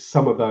 And I think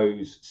some of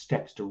those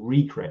steps to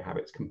recreate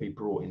habits can be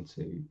brought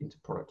into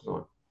product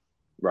design.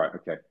 Right.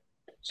 Okay.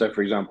 So,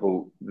 for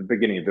example, the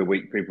beginning of the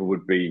week, people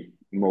would be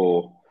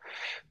more,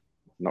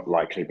 not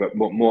likely, but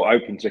more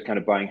open to kind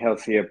of buying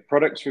healthier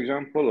products, for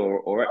example,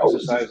 or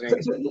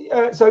exercising.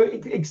 So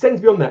it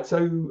extends beyond that.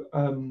 So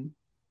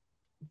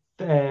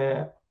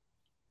there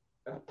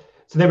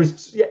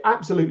is,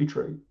 absolutely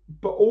true,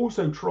 but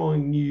also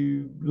trying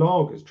new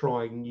lagers,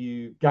 trying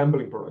new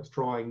gambling products,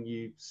 trying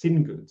new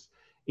sin goods.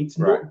 It's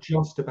not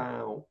just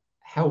about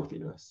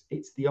healthiness.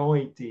 It's the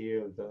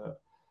idea that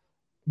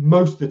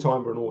most of the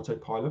time we're on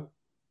autopilot.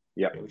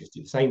 We just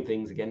do the same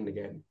things again and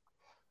again.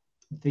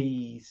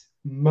 These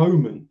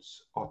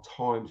moments are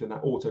times when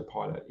that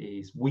autopilot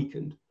is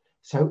weakened.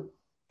 So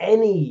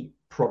any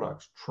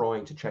product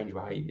trying to change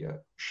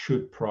behavior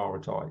should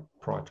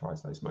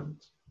prioritize those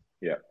moments.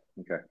 Yeah.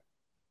 Okay.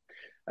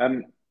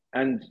 And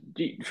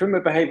from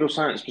a behavioural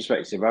science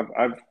perspective,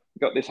 I've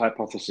got this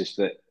hypothesis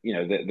that, you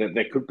know, that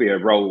there could be a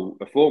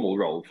formal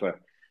role for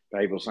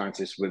behavioural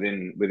scientists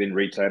within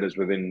retailers,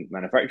 within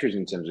manufacturers,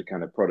 in terms of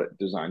kind of product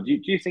design. Do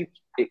you think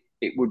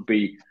it would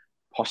be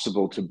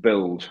possible to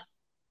build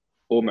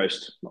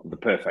almost not the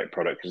perfect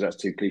product, because that's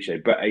too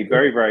cliche, but a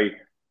very, very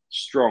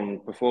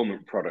strong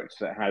performant product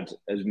that had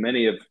as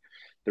many of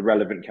the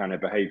relevant kind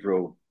of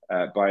behavioural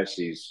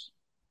biases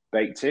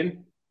baked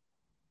in?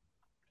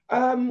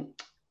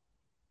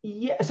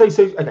 Yeah. So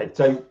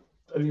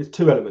there's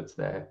two elements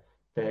there.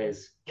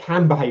 There's,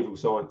 can behavioural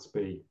science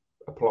be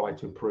applied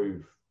to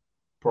improve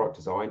product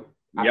design?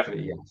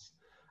 Absolutely, yes.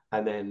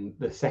 And then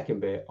the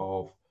second bit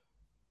of,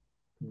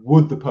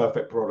 would the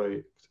perfect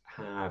product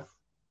have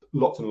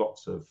lots and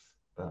lots of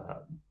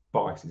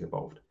biases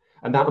involved?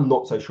 And that I'm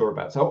not so sure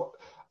about. So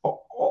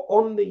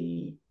on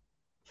the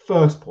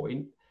first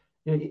point,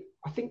 you know,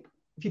 I think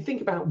if you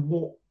think about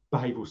what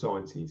behavioural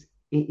science is,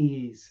 it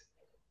is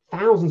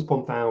thousands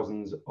upon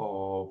thousands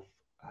of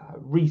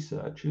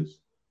researchers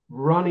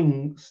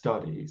running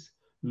studies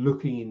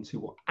looking into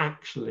what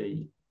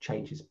actually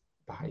changes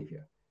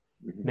behaviour.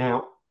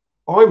 Now,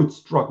 I would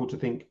struggle to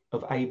think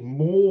of a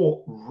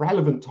more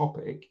relevant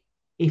topic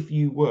if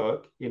you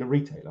work in a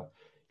retailer.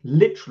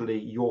 Literally,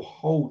 your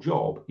whole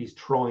job is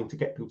trying to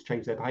get people to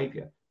change their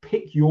behaviour.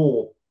 Pick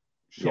your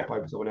shop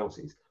over someone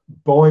else's,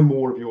 buy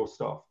more of your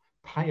stuff,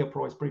 pay a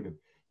price premium.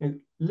 You know,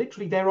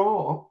 literally, there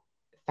are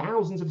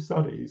thousands of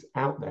studies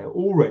out there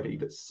already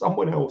that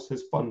someone else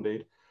has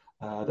funded,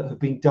 that have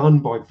been done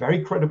by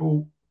very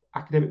credible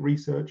academic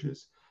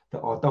researchers,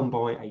 that are done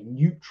by a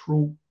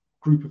neutral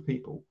group of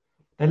people.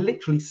 They're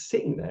literally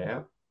sitting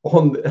there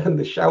on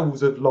the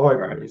shelves of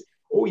libraries.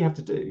 All you have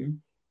to do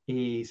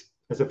is,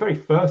 as a very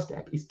first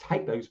step, is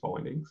take those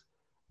findings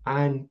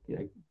and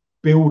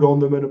build on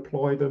them and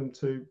apply them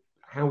to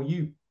how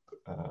you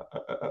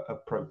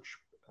approach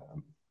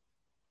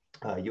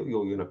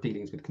your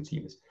dealings with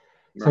consumers.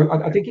 So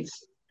I think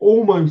it's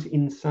almost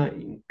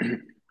insane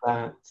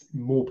that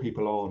more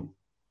people aren't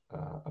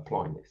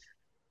applying this.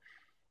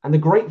 And the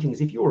great thing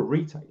is, if you're a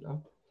retailer,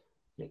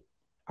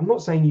 I'm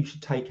not saying you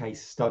should take a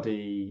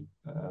study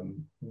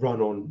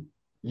run on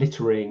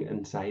littering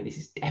and say this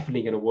is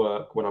definitely going to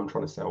work when I'm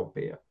trying to sell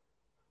beer.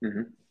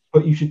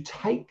 But you should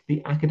take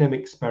the academic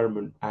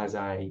experiment as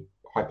a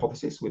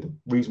hypothesis with a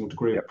reasonable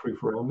degree of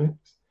proof around it,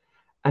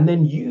 and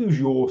then use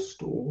your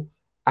store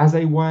as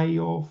a way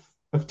of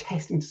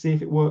testing to see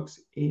if it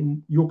works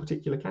in your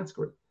particular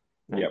category.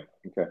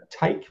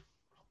 Take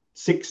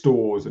 6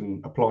 stores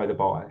and apply the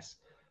bias.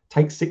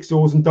 Take 6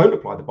 stores and don't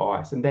apply the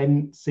bias, and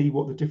then see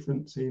what the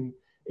difference in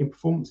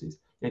performance is.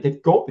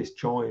 They've got this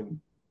giant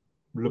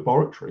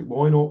laboratory.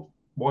 Why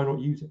not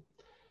use it?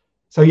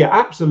 So yeah,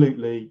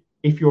 absolutely.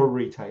 If you're a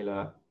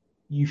retailer,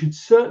 you should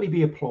certainly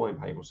be applying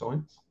behavioural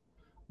science.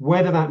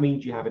 Whether that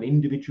means you have an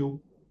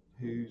individual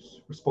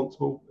who's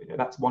responsible,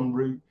 that's one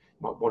route.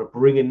 You might want to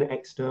bring in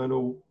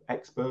external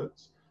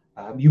experts.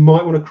 You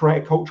might want to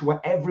create a culture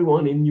where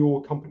everyone in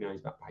your company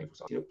knows about behavioural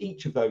science.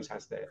 Each of those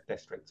has their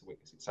strengths and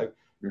weaknesses. So,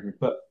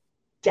 but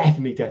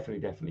definitely,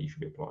 you should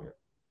be applying it.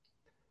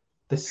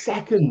 The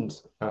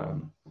second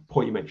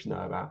point you mentioned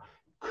there about,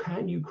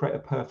 can you create a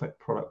perfect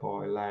product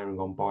by layering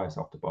on bias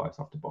after bias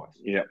after bias?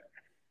 Yeah.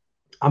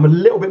 I'm a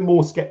little bit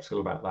more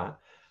skeptical about that.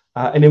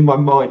 And in my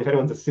mind, if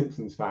anyone's a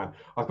Simpsons fan,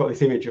 I've got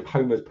this image of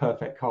Homer's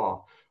perfect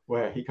car,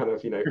 where he kind of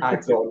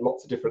adds on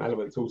lots of different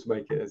elements all to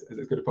make it as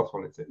good as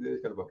possible. It's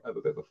kind of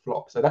a bit of a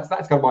flop. So that's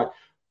kind of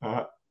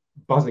my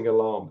buzzing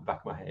alarm at the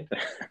back of my head.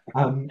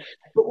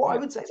 But what I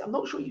would say is, I'm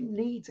not sure you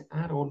need to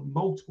add on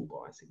multiple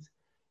biases.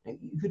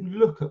 You can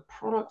look at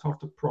product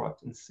after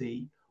product and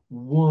see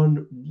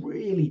one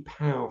really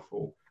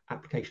powerful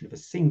application of a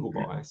single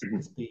bias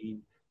has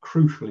been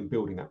crucial in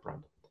building that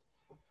brand.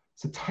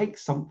 So take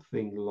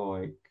something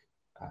like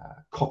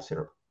cough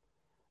syrup.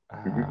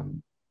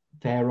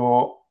 There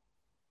are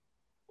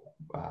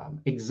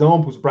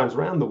examples of brands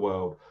around the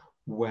world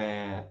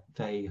where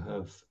they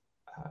have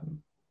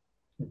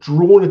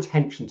drawn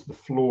attention to the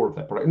flaw of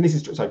their product. And this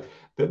is so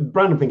the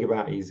brand I'm thinking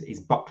about is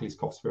Buckley's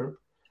cough syrup,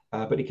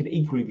 but it can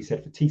equally be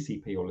said for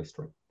TCP or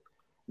Listerine.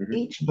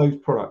 Each of those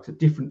products at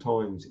different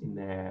times in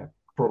their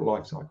product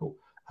life cycle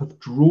have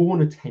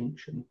drawn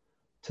attention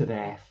to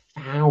their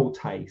foul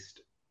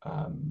taste,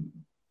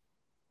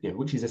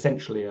 which is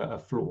essentially a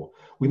flaw.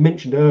 We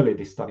mentioned earlier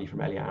this study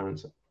from Elliot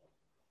Aronson.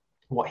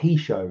 What he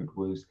showed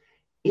was,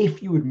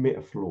 if you admit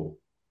a flaw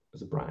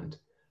as a brand,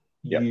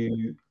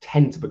 you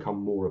tend to become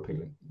more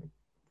appealing.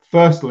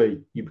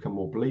 Firstly, you become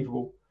more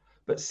believable.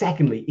 But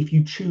secondly, if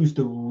you choose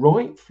the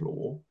right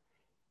flaw,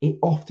 it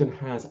often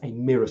has a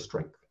mirror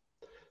strength.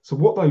 So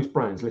what those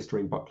brands,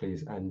 Listerine,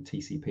 Buckley's and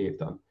TCP, have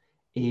done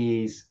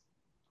is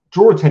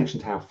draw attention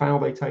to how foul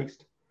they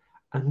taste.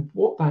 And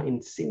what that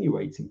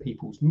insinuates in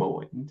people's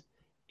mind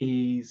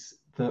is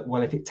that,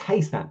 well, if it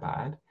tastes that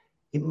bad,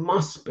 it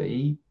must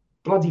be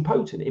bloody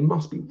potent. It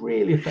must be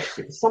really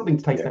effective. For something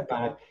to taste that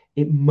bad,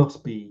 it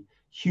must be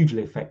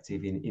hugely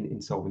effective in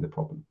solving the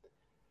problem.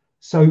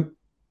 So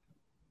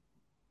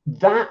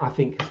that, I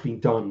think, has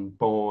been done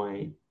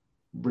by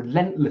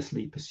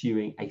relentlessly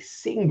pursuing a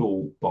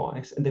single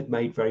bias, and they've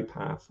made very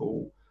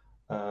powerful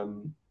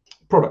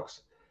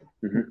products.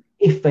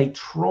 If they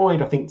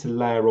tried, I think, to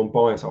layer on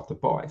bias after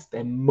bias,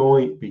 there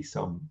might be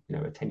some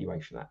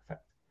attenuation of that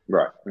effect.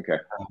 Right. Okay.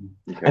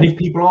 And if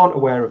people aren't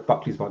aware of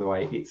Buckley's, by the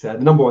way, it's the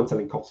number one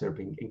selling cough syrup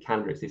in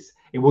Canada.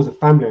 It was a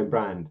family-owned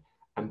brand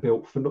and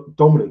built for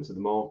dominance of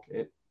the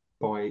market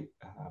by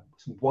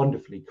some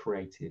wonderfully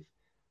creative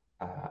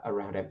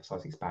around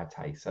emphasizing its bad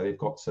taste. So they've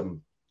got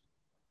some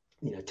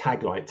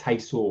tagline, it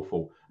tastes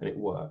awful and it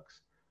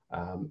works.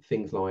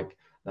 Things like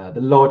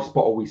the largest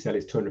bottle we sell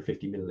is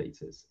 250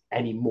 milliliters.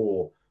 Any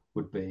more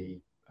would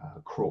be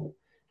cruel.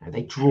 And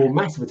they draw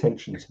massive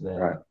attention to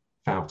their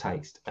foul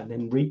taste and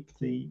then reap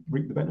the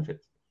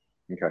benefits.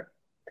 Okay.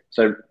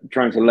 So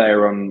trying to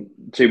layer on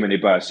too many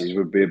biases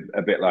would be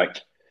a bit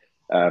like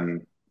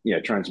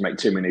trying to make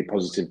too many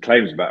positive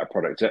claims about a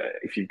product.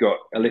 If you've got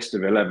a list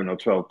of 11 or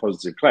 12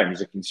 positive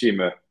claims, a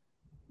consumer,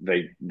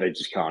 they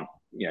just can't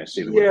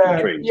see the wood from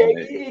the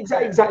trees.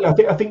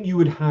 Exactly. I think you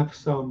would have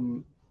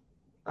some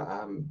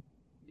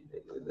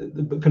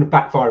the kind of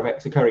backfire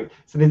effects occurring.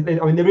 So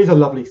there is a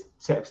lovely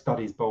set of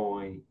studies by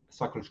a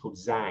psychologist called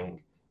Zhang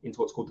into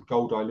what's called the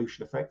goal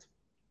dilution effect.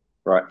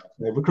 Right.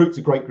 It recruits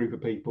a great group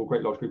of people,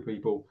 great large group of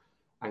people,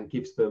 and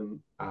gives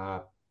them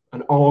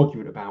an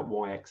argument about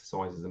why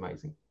exercise is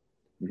amazing.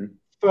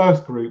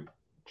 First group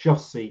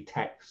just see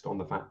text on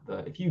the fact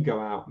that if you go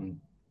out and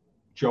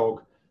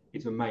jog,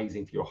 it's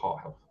amazing for your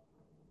heart health.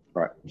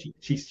 Right.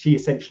 She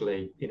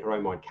essentially, in her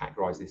own mind,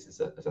 categorizes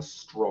this as a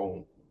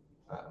strong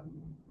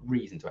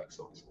reason to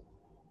exercise.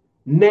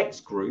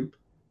 Next group,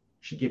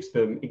 she gives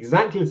them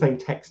exactly the same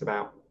text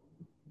about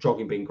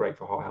jogging being great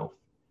for heart health,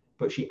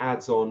 but she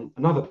adds on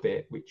another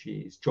bit, which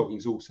is jogging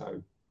is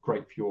also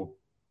great for your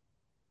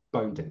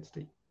bone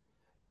density.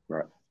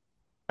 Right.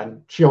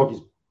 And she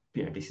argues,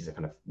 this is a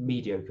kind of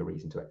mediocre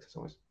reason to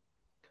exercise.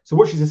 So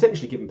what she's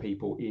essentially given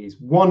people is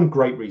one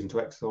great reason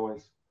to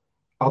exercise,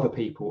 other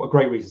people a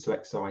great reason to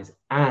exercise,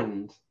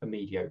 and a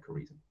mediocre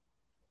reason.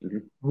 Mm-hmm.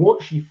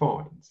 What she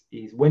finds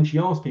is when she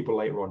asks people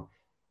later on,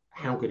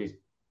 how good is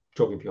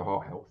jogging for your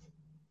heart health?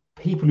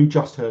 People who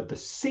just heard the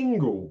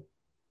single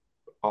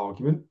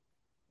argument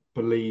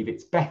believe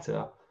it's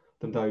better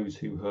than those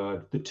who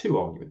heard the two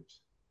arguments.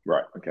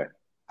 Right. Okay.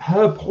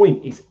 Her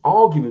point is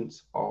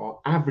arguments are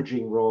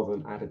averaging rather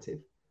than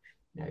additive.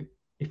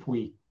 If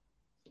we,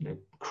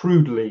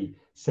 crudely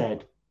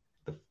said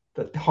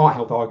the heart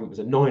health argument was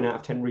a 9 out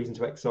of 10 reason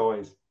to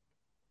exercise,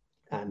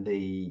 and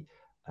the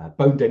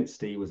bone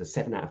density was a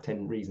 7 out of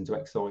 10 reason to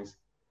exercise.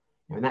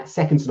 In that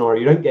second scenario,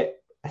 you don't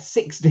get a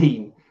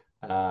 16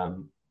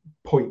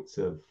 points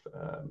of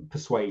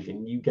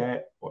persuasion. You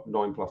get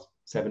 9 plus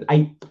 7,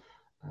 8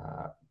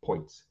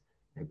 points.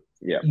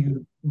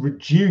 You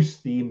reduce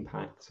the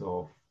impact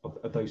of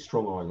those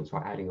strong arguments by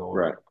adding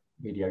on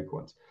mediocre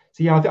ones.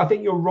 So I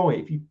think you're right.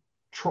 If you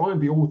try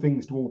and be all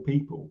things to all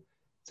people,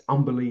 it's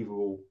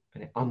unbelievable,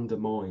 and it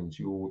undermines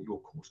your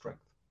core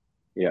strength.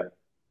 Yeah.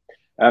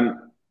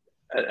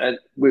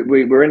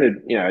 We're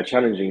in a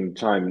challenging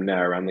time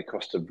now around the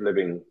cost of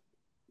living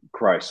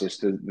crisis.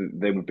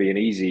 There would be an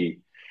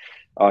easy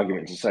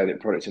argument to say that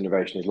product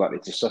innovation is likely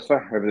to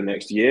suffer over the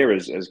next year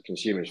as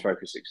consumers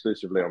focus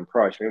exclusively on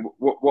price. I mean,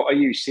 what are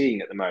you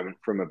seeing at the moment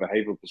from a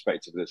behavioural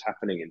perspective that's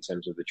happening in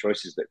terms of the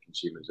choices that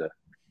consumers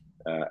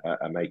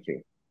are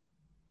making?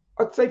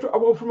 I'd say, from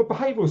a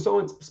behavioural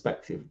science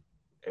perspective,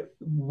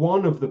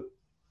 one of the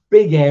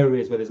big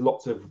areas where there's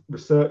lots of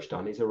research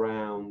done is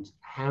around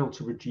how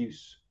to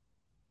reduce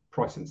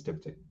price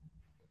sensitivity.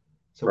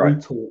 So we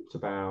talked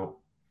about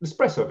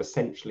Nespresso have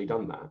essentially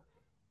done that.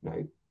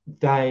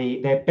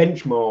 Their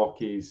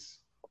benchmark is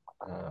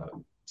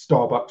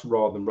Starbucks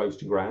rather than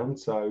roast and ground,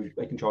 so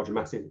they can charge a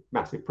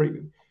massive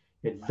premium.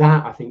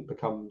 That I think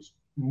becomes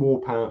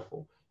more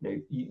powerful.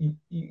 You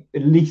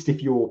at least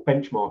if your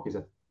benchmark is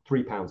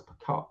 £3 per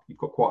cup, you've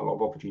got quite a lot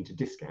of opportunity to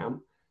discount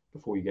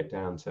before you get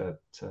down to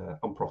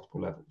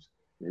unprofitable levels.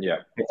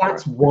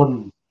 That's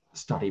one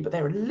study, but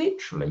there are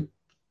literally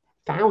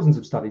thousands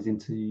of studies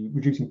into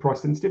reducing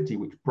price sensitivity,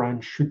 which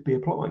brands should be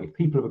applying. If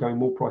people are going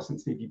more price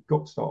sensitive, you've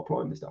got to start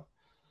applying this stuff.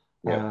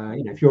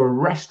 If you're a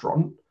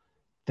restaurant,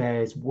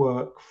 there's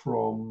work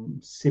from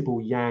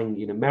Sybil Yang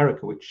in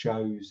America which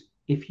shows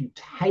if you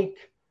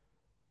take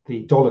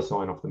the dollar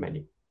sign off the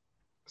menu,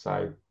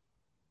 so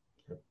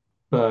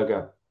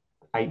burger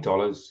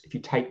 $8, if you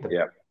take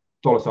the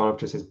dollar sign off,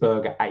 just says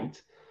burger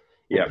 8,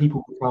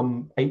 people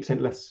become 8%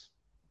 less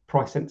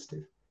price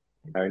sensitive.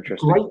 Oh,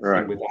 interesting. The great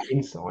thing with that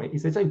insight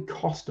is there's no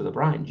cost to the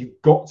brand.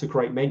 You've got to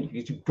create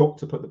menus, you've got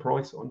to put the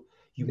price on.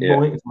 You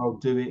might as well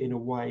do it in a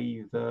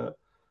way that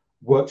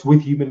works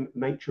with human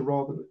nature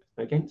rather than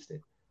against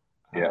it.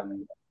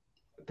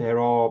 There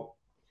are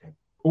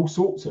all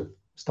sorts of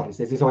studies.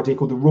 There's this idea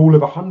called the rule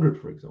of 100,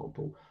 for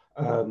example,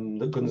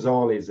 that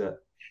Gonzalez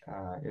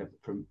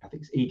from, I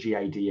think it's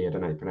EGADE, I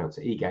don't know how to pronounce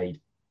it, EGADE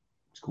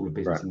School of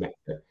Business in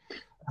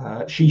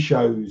Mexico. She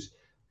shows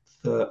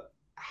that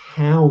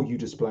how you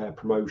display a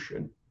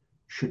promotion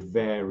should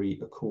vary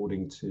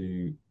according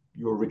to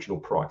your original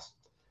price.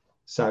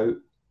 So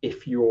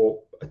if you're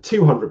a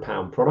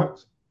 £200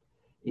 product,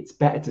 it's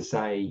better to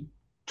say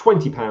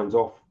 £20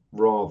 off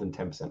rather than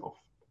 10% off.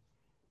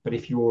 But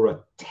if you're a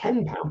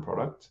 £10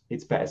 product,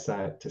 it's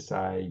better to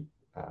say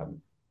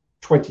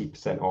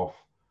 20% off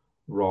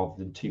rather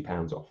than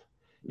 £2 off.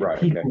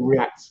 People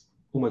react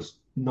almost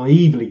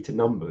naively to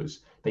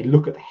numbers. They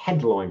look at the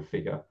headline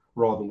figure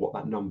rather than what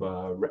that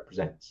number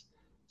represents.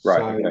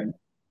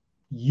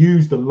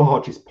 Use the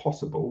largest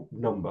possible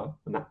number,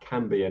 and that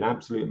can be an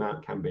absolute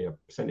amount, can be a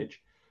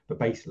percentage, but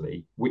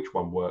basically which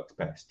one works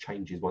best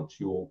changes once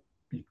you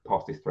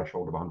pass this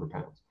threshold of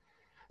 £100.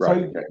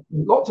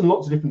 Lots and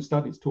lots of different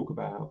studies talk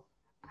about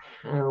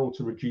how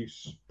to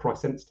reduce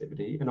price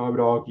sensitivity, and I would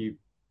argue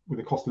with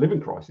the cost of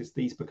living crisis,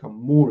 these become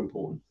more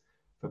important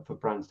for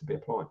brands to be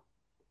applying.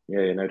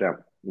 No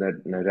doubt.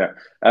 No doubt.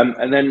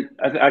 And then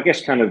I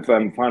guess kind of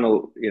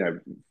final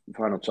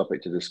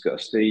topic to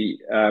discuss.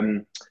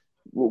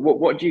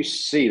 What do you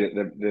see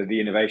that the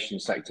innovation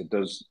sector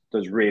does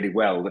really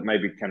well that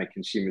maybe kind of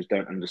consumers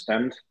don't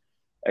understand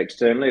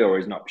externally or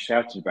is not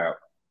shouted about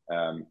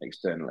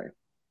externally?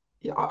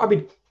 I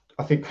mean,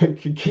 I think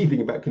the key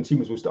thing about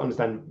consumers was to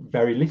understand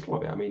very little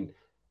of it. I mean,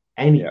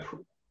 any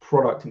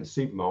product in the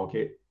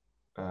supermarket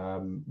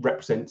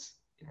represents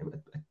a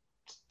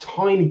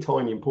tiny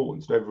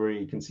importance to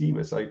every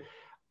consumer. So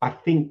I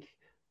think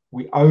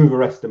we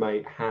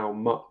overestimate how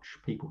much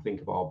people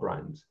think of our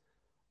brands.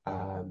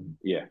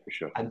 For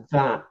sure. And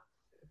that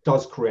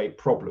does create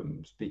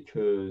problems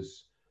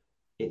because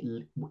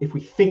if we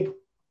think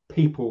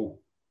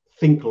people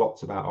think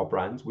lots about our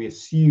brands, we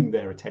assume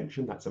their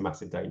attention. That's a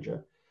massive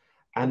danger.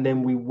 And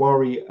then we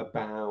worry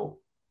about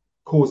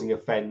causing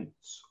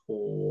offense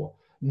or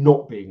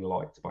not being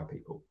liked by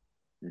people.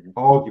 Mm-hmm.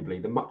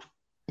 Arguably, the much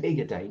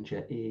bigger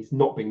danger is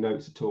not being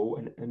noticed at all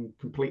and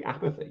complete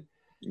apathy.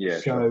 Yeah.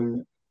 So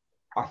sure.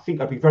 I think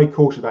I'd be very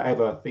cautious about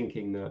ever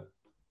thinking that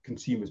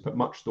consumers put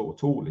much thought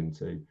at all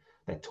into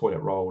their toilet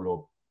roll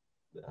or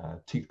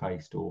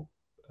toothpaste or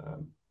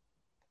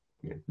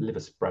liver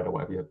spread or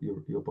whatever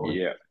you're buying.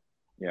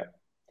 Yeah.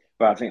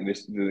 But I think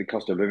the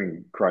cost of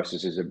living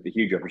crisis is a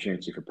huge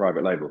opportunity for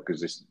private label,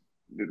 because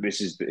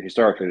this is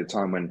historically the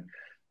time when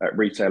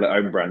retailer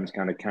own brands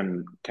kind of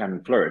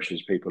can flourish,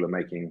 as people are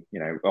making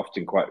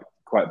often quite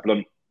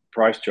blunt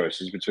price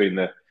choices between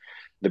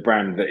the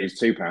brand that is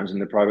 £2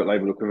 and the private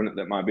label equivalent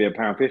that might be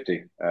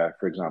 £1.50,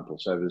 for example.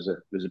 So there's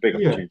a big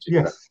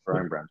opportunity for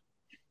own brand.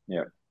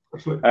 Yeah,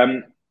 absolutely.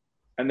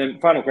 And then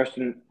final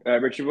question,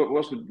 Richard,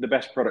 what's the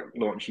best product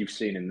launch you've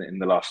seen in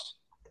the last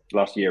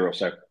year or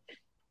so?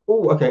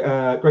 Oh, okay.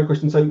 Great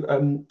question.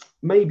 So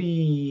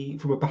maybe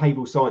from a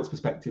behavioural science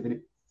perspective,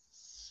 and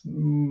it's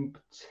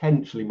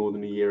potentially more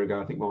than a year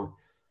ago. I think my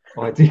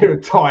idea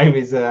of time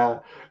is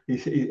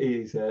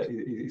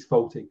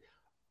faulty.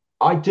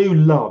 I do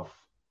love.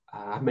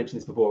 I've mentioned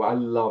this before. But I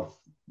love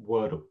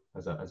Wordle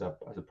as a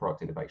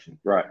product innovation.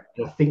 Right.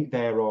 And I think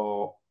there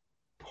are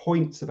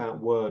points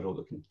about Wordle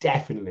that can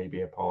definitely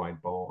be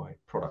applied by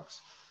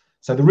products.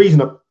 So the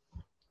reason I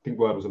think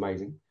Wordle's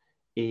amazing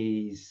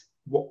is,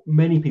 what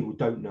many people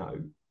don't know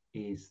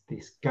is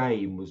this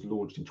game was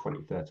launched in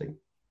 2013.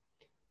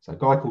 So a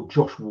guy called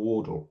Josh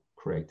Wardle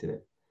created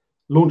it,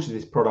 launches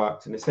this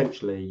product, and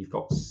essentially you've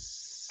got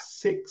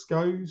 6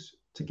 goes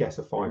to guess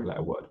a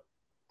 5-letter word.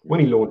 When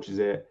he launches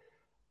it,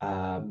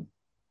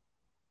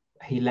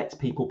 he lets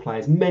people play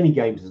as many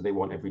games as they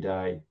want every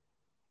day,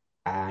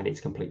 and it's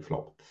a complete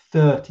flop.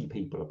 30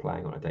 people are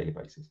playing on a daily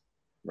basis.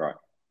 Right.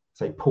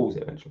 So he pulls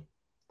it eventually.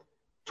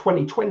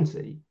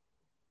 2020,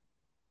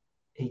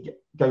 he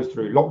goes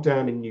through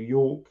lockdown in New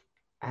York,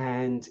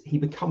 and he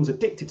becomes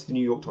addicted to the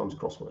New York Times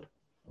crossword.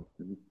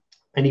 Mm-hmm.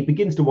 And he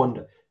begins to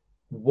wonder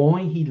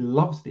why he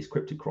loves this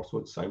cryptic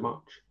crossword so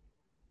much.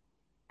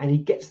 And he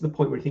gets to the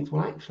point where he thinks,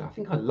 well, actually, I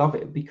think I love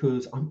it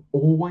because I'm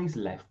always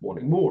left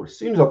wanting more. As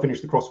soon as I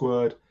finish the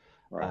crossword,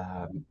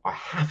 right. I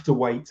have to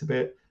wait a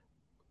bit.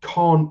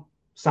 Can't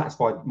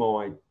satisfy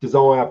my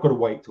desire. I've got to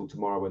wait till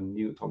tomorrow when the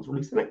New York Times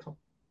release the next one.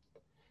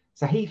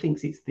 So he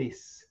thinks it's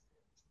this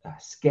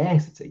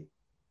scarcity,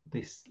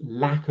 this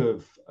lack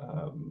of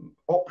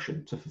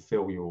option to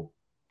fulfill your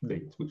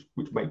needs,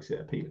 which makes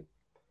it appealing.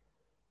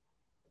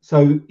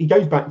 So he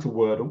goes back to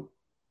Wordle,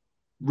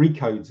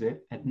 recodes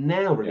it, and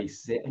now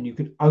releases it, and you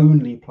can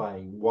only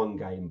play 1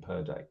 game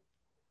per day.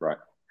 Right.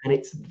 And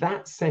it's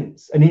that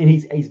sense, and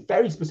he's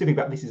very specific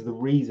about this is the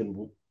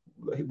reason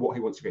what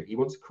he wants to create. He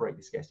wants to create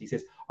this scarcity. He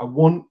says, I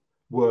want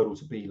Wordle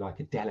to be like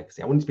a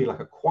delicacy. I want it to be like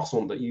a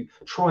croissant that you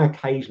try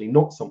occasionally,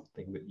 not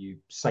something that you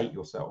sate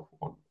yourself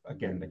on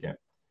again and again.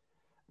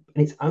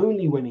 And it's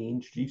only when he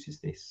introduces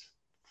this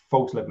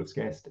false level of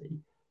scarcity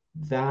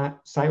that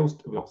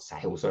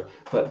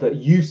that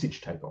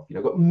usage take off.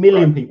 Got 1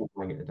 million people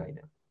playing it a day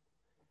now.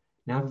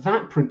 Now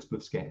that principle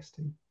of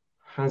scarcity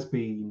has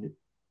been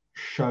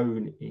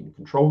shown in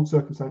controlled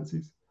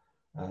circumstances.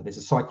 There's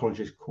a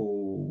psychologist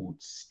called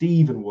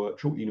Stephen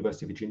Wirtschall at the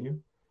University of Virginia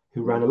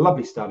who ran a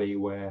lovely study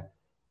where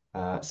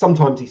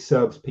sometimes he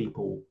serves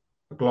people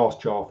a glass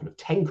jar full of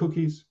 10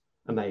 cookies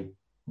and they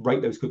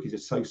rate those cookies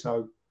as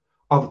so-so.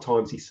 Other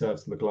times he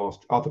serves them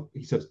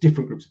he serves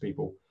different groups of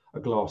people a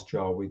glass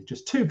jar with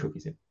just 2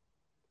 cookies in.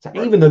 So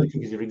even though the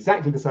cookies are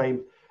exactly the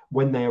same,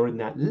 when they are in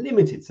that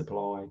limited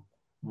supply,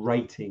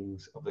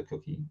 ratings of the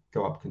cookie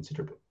go up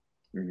considerably,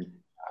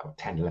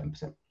 10,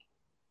 11%.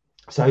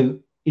 So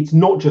it's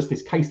not just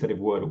this case study of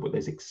Wordle, but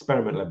there's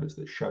experimental evidence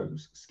that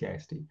shows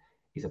scarcity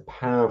is a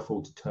powerful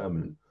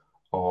determinant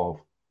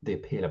of the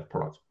appeal of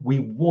products. We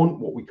want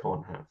what we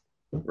can't have.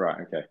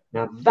 Right. Okay.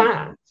 Now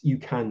that you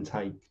can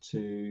take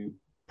to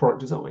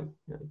product design.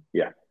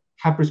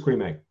 Cadbury's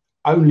Cream Egg,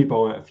 only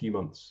buy it a few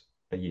months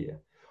a year.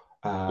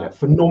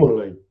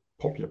 Phenomenally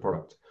popular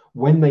product.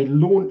 When they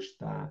launched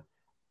that,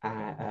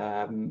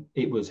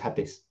 it had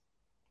this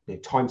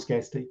time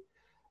scarcity.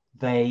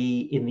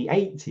 They, in the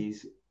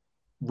 80s,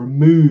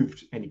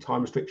 removed any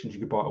time restrictions. You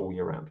could buy it all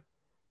year round.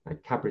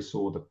 And Cadbury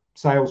saw the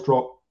sales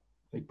drop.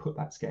 They put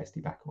that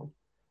scarcity back on.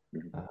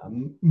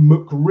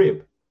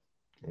 McRib,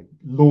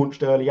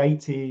 launched early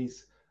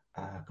 80s,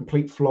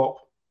 complete flop.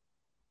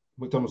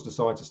 McDonald's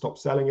decided to stop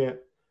selling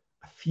it.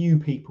 A few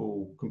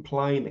people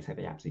complain. They say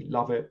they absolutely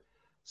love it.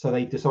 So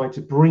they decided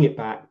to bring it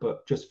back,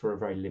 but just for a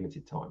very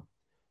limited time.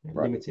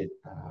 Limited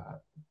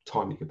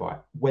time you could buy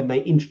it. When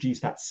they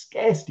introduced that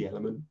scarcity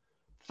element,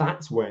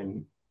 that's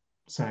when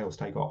sales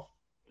take off.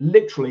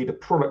 Literally, the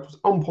product was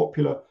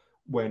unpopular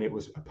when it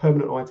was a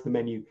permanent item to the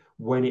menu.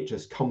 When it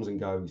just comes and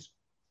goes,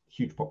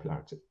 huge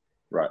popularity.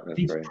 Right. That's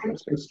These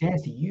principles of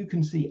scarcity you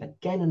can see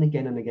again and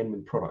again and again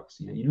with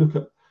products. You look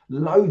at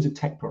loads of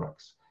tech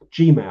products.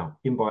 Gmail,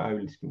 invite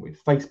only to begin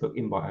with. Facebook,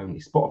 invite only.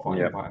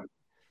 Spotify, invite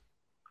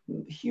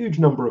only. A huge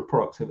number of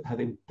products have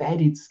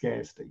embedded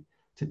scarcity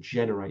to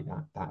generate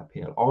that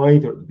appeal,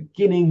 either at the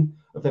beginning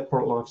of their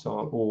product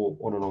lifestyle or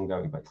on an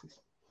ongoing basis.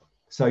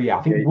 So yeah,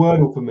 I think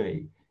Wordle for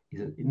me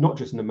is not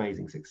just an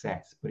amazing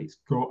success, but it's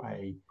got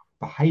a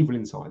behavioural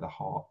insight at the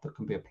heart that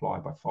can be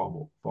applied by far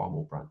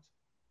more brands.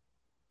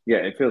 Yeah,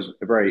 it feels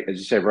very, as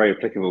you say, very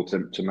applicable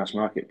to mass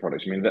market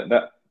products. I mean,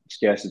 that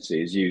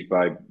scarcity is used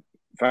by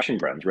fashion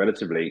brands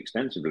relatively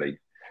extensively.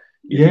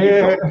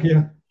 You've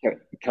got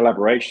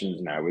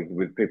collaborations now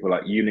with people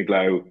like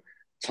Uniqlo,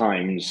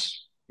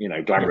 Times,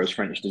 glamorous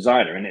French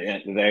designer,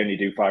 and they only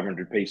do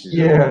 500 pieces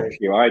of a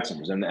few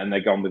items, and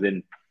they're gone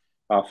within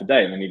half a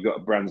day. And then you've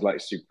got brands like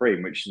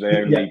Supreme, which they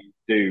only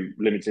do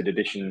limited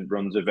edition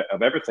runs of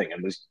everything,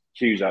 and there's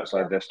queues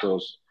outside their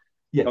stores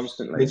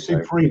constantly.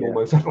 Supreme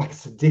almost have like a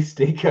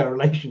sadistic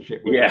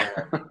relationship with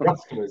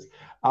customers.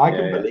 I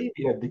can believe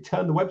they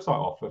turn the website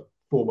off for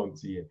 4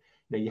 months a year.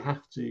 You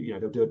have to,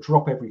 they'll do a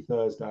drop every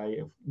Thursday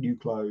of new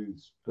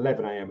clothes,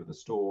 11 a.m. at the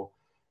store.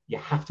 You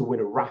have to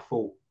win a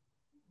raffle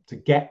to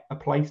get a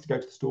place to go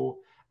to the store.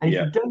 And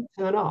if you don't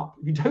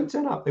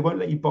turn up, they won't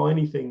let you buy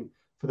anything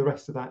for the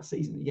rest of that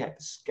season. The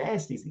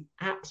scarcity is the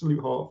absolute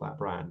heart of that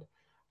brand.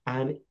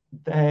 And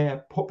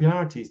their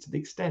popularity is to the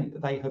extent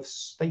that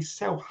they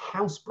sell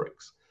house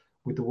bricks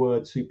with the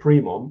word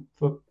Supreme on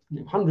for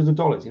hundreds of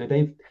dollars.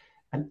 They've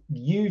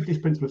used this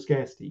principle of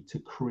scarcity to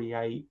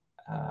create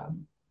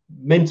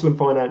mental and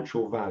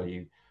financial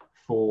value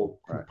for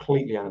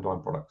completely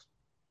anodyne products.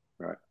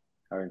 Right.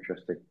 How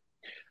interesting.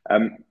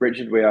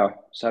 Richard, we are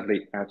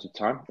sadly out of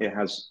time. It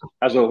has,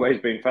 as always,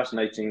 been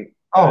fascinating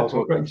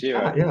talking to you.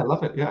 Yeah, I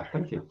love it. Yeah,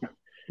 thank you.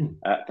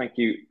 Thank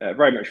you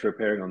very much for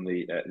appearing on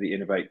the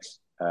Innovate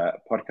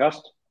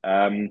podcast.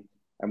 And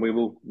we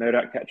will no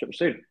doubt catch up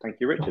soon.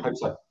 Thank you, Richard. I hope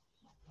so.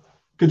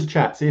 Good to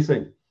chat. See you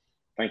soon.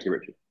 Thank you,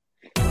 Richard.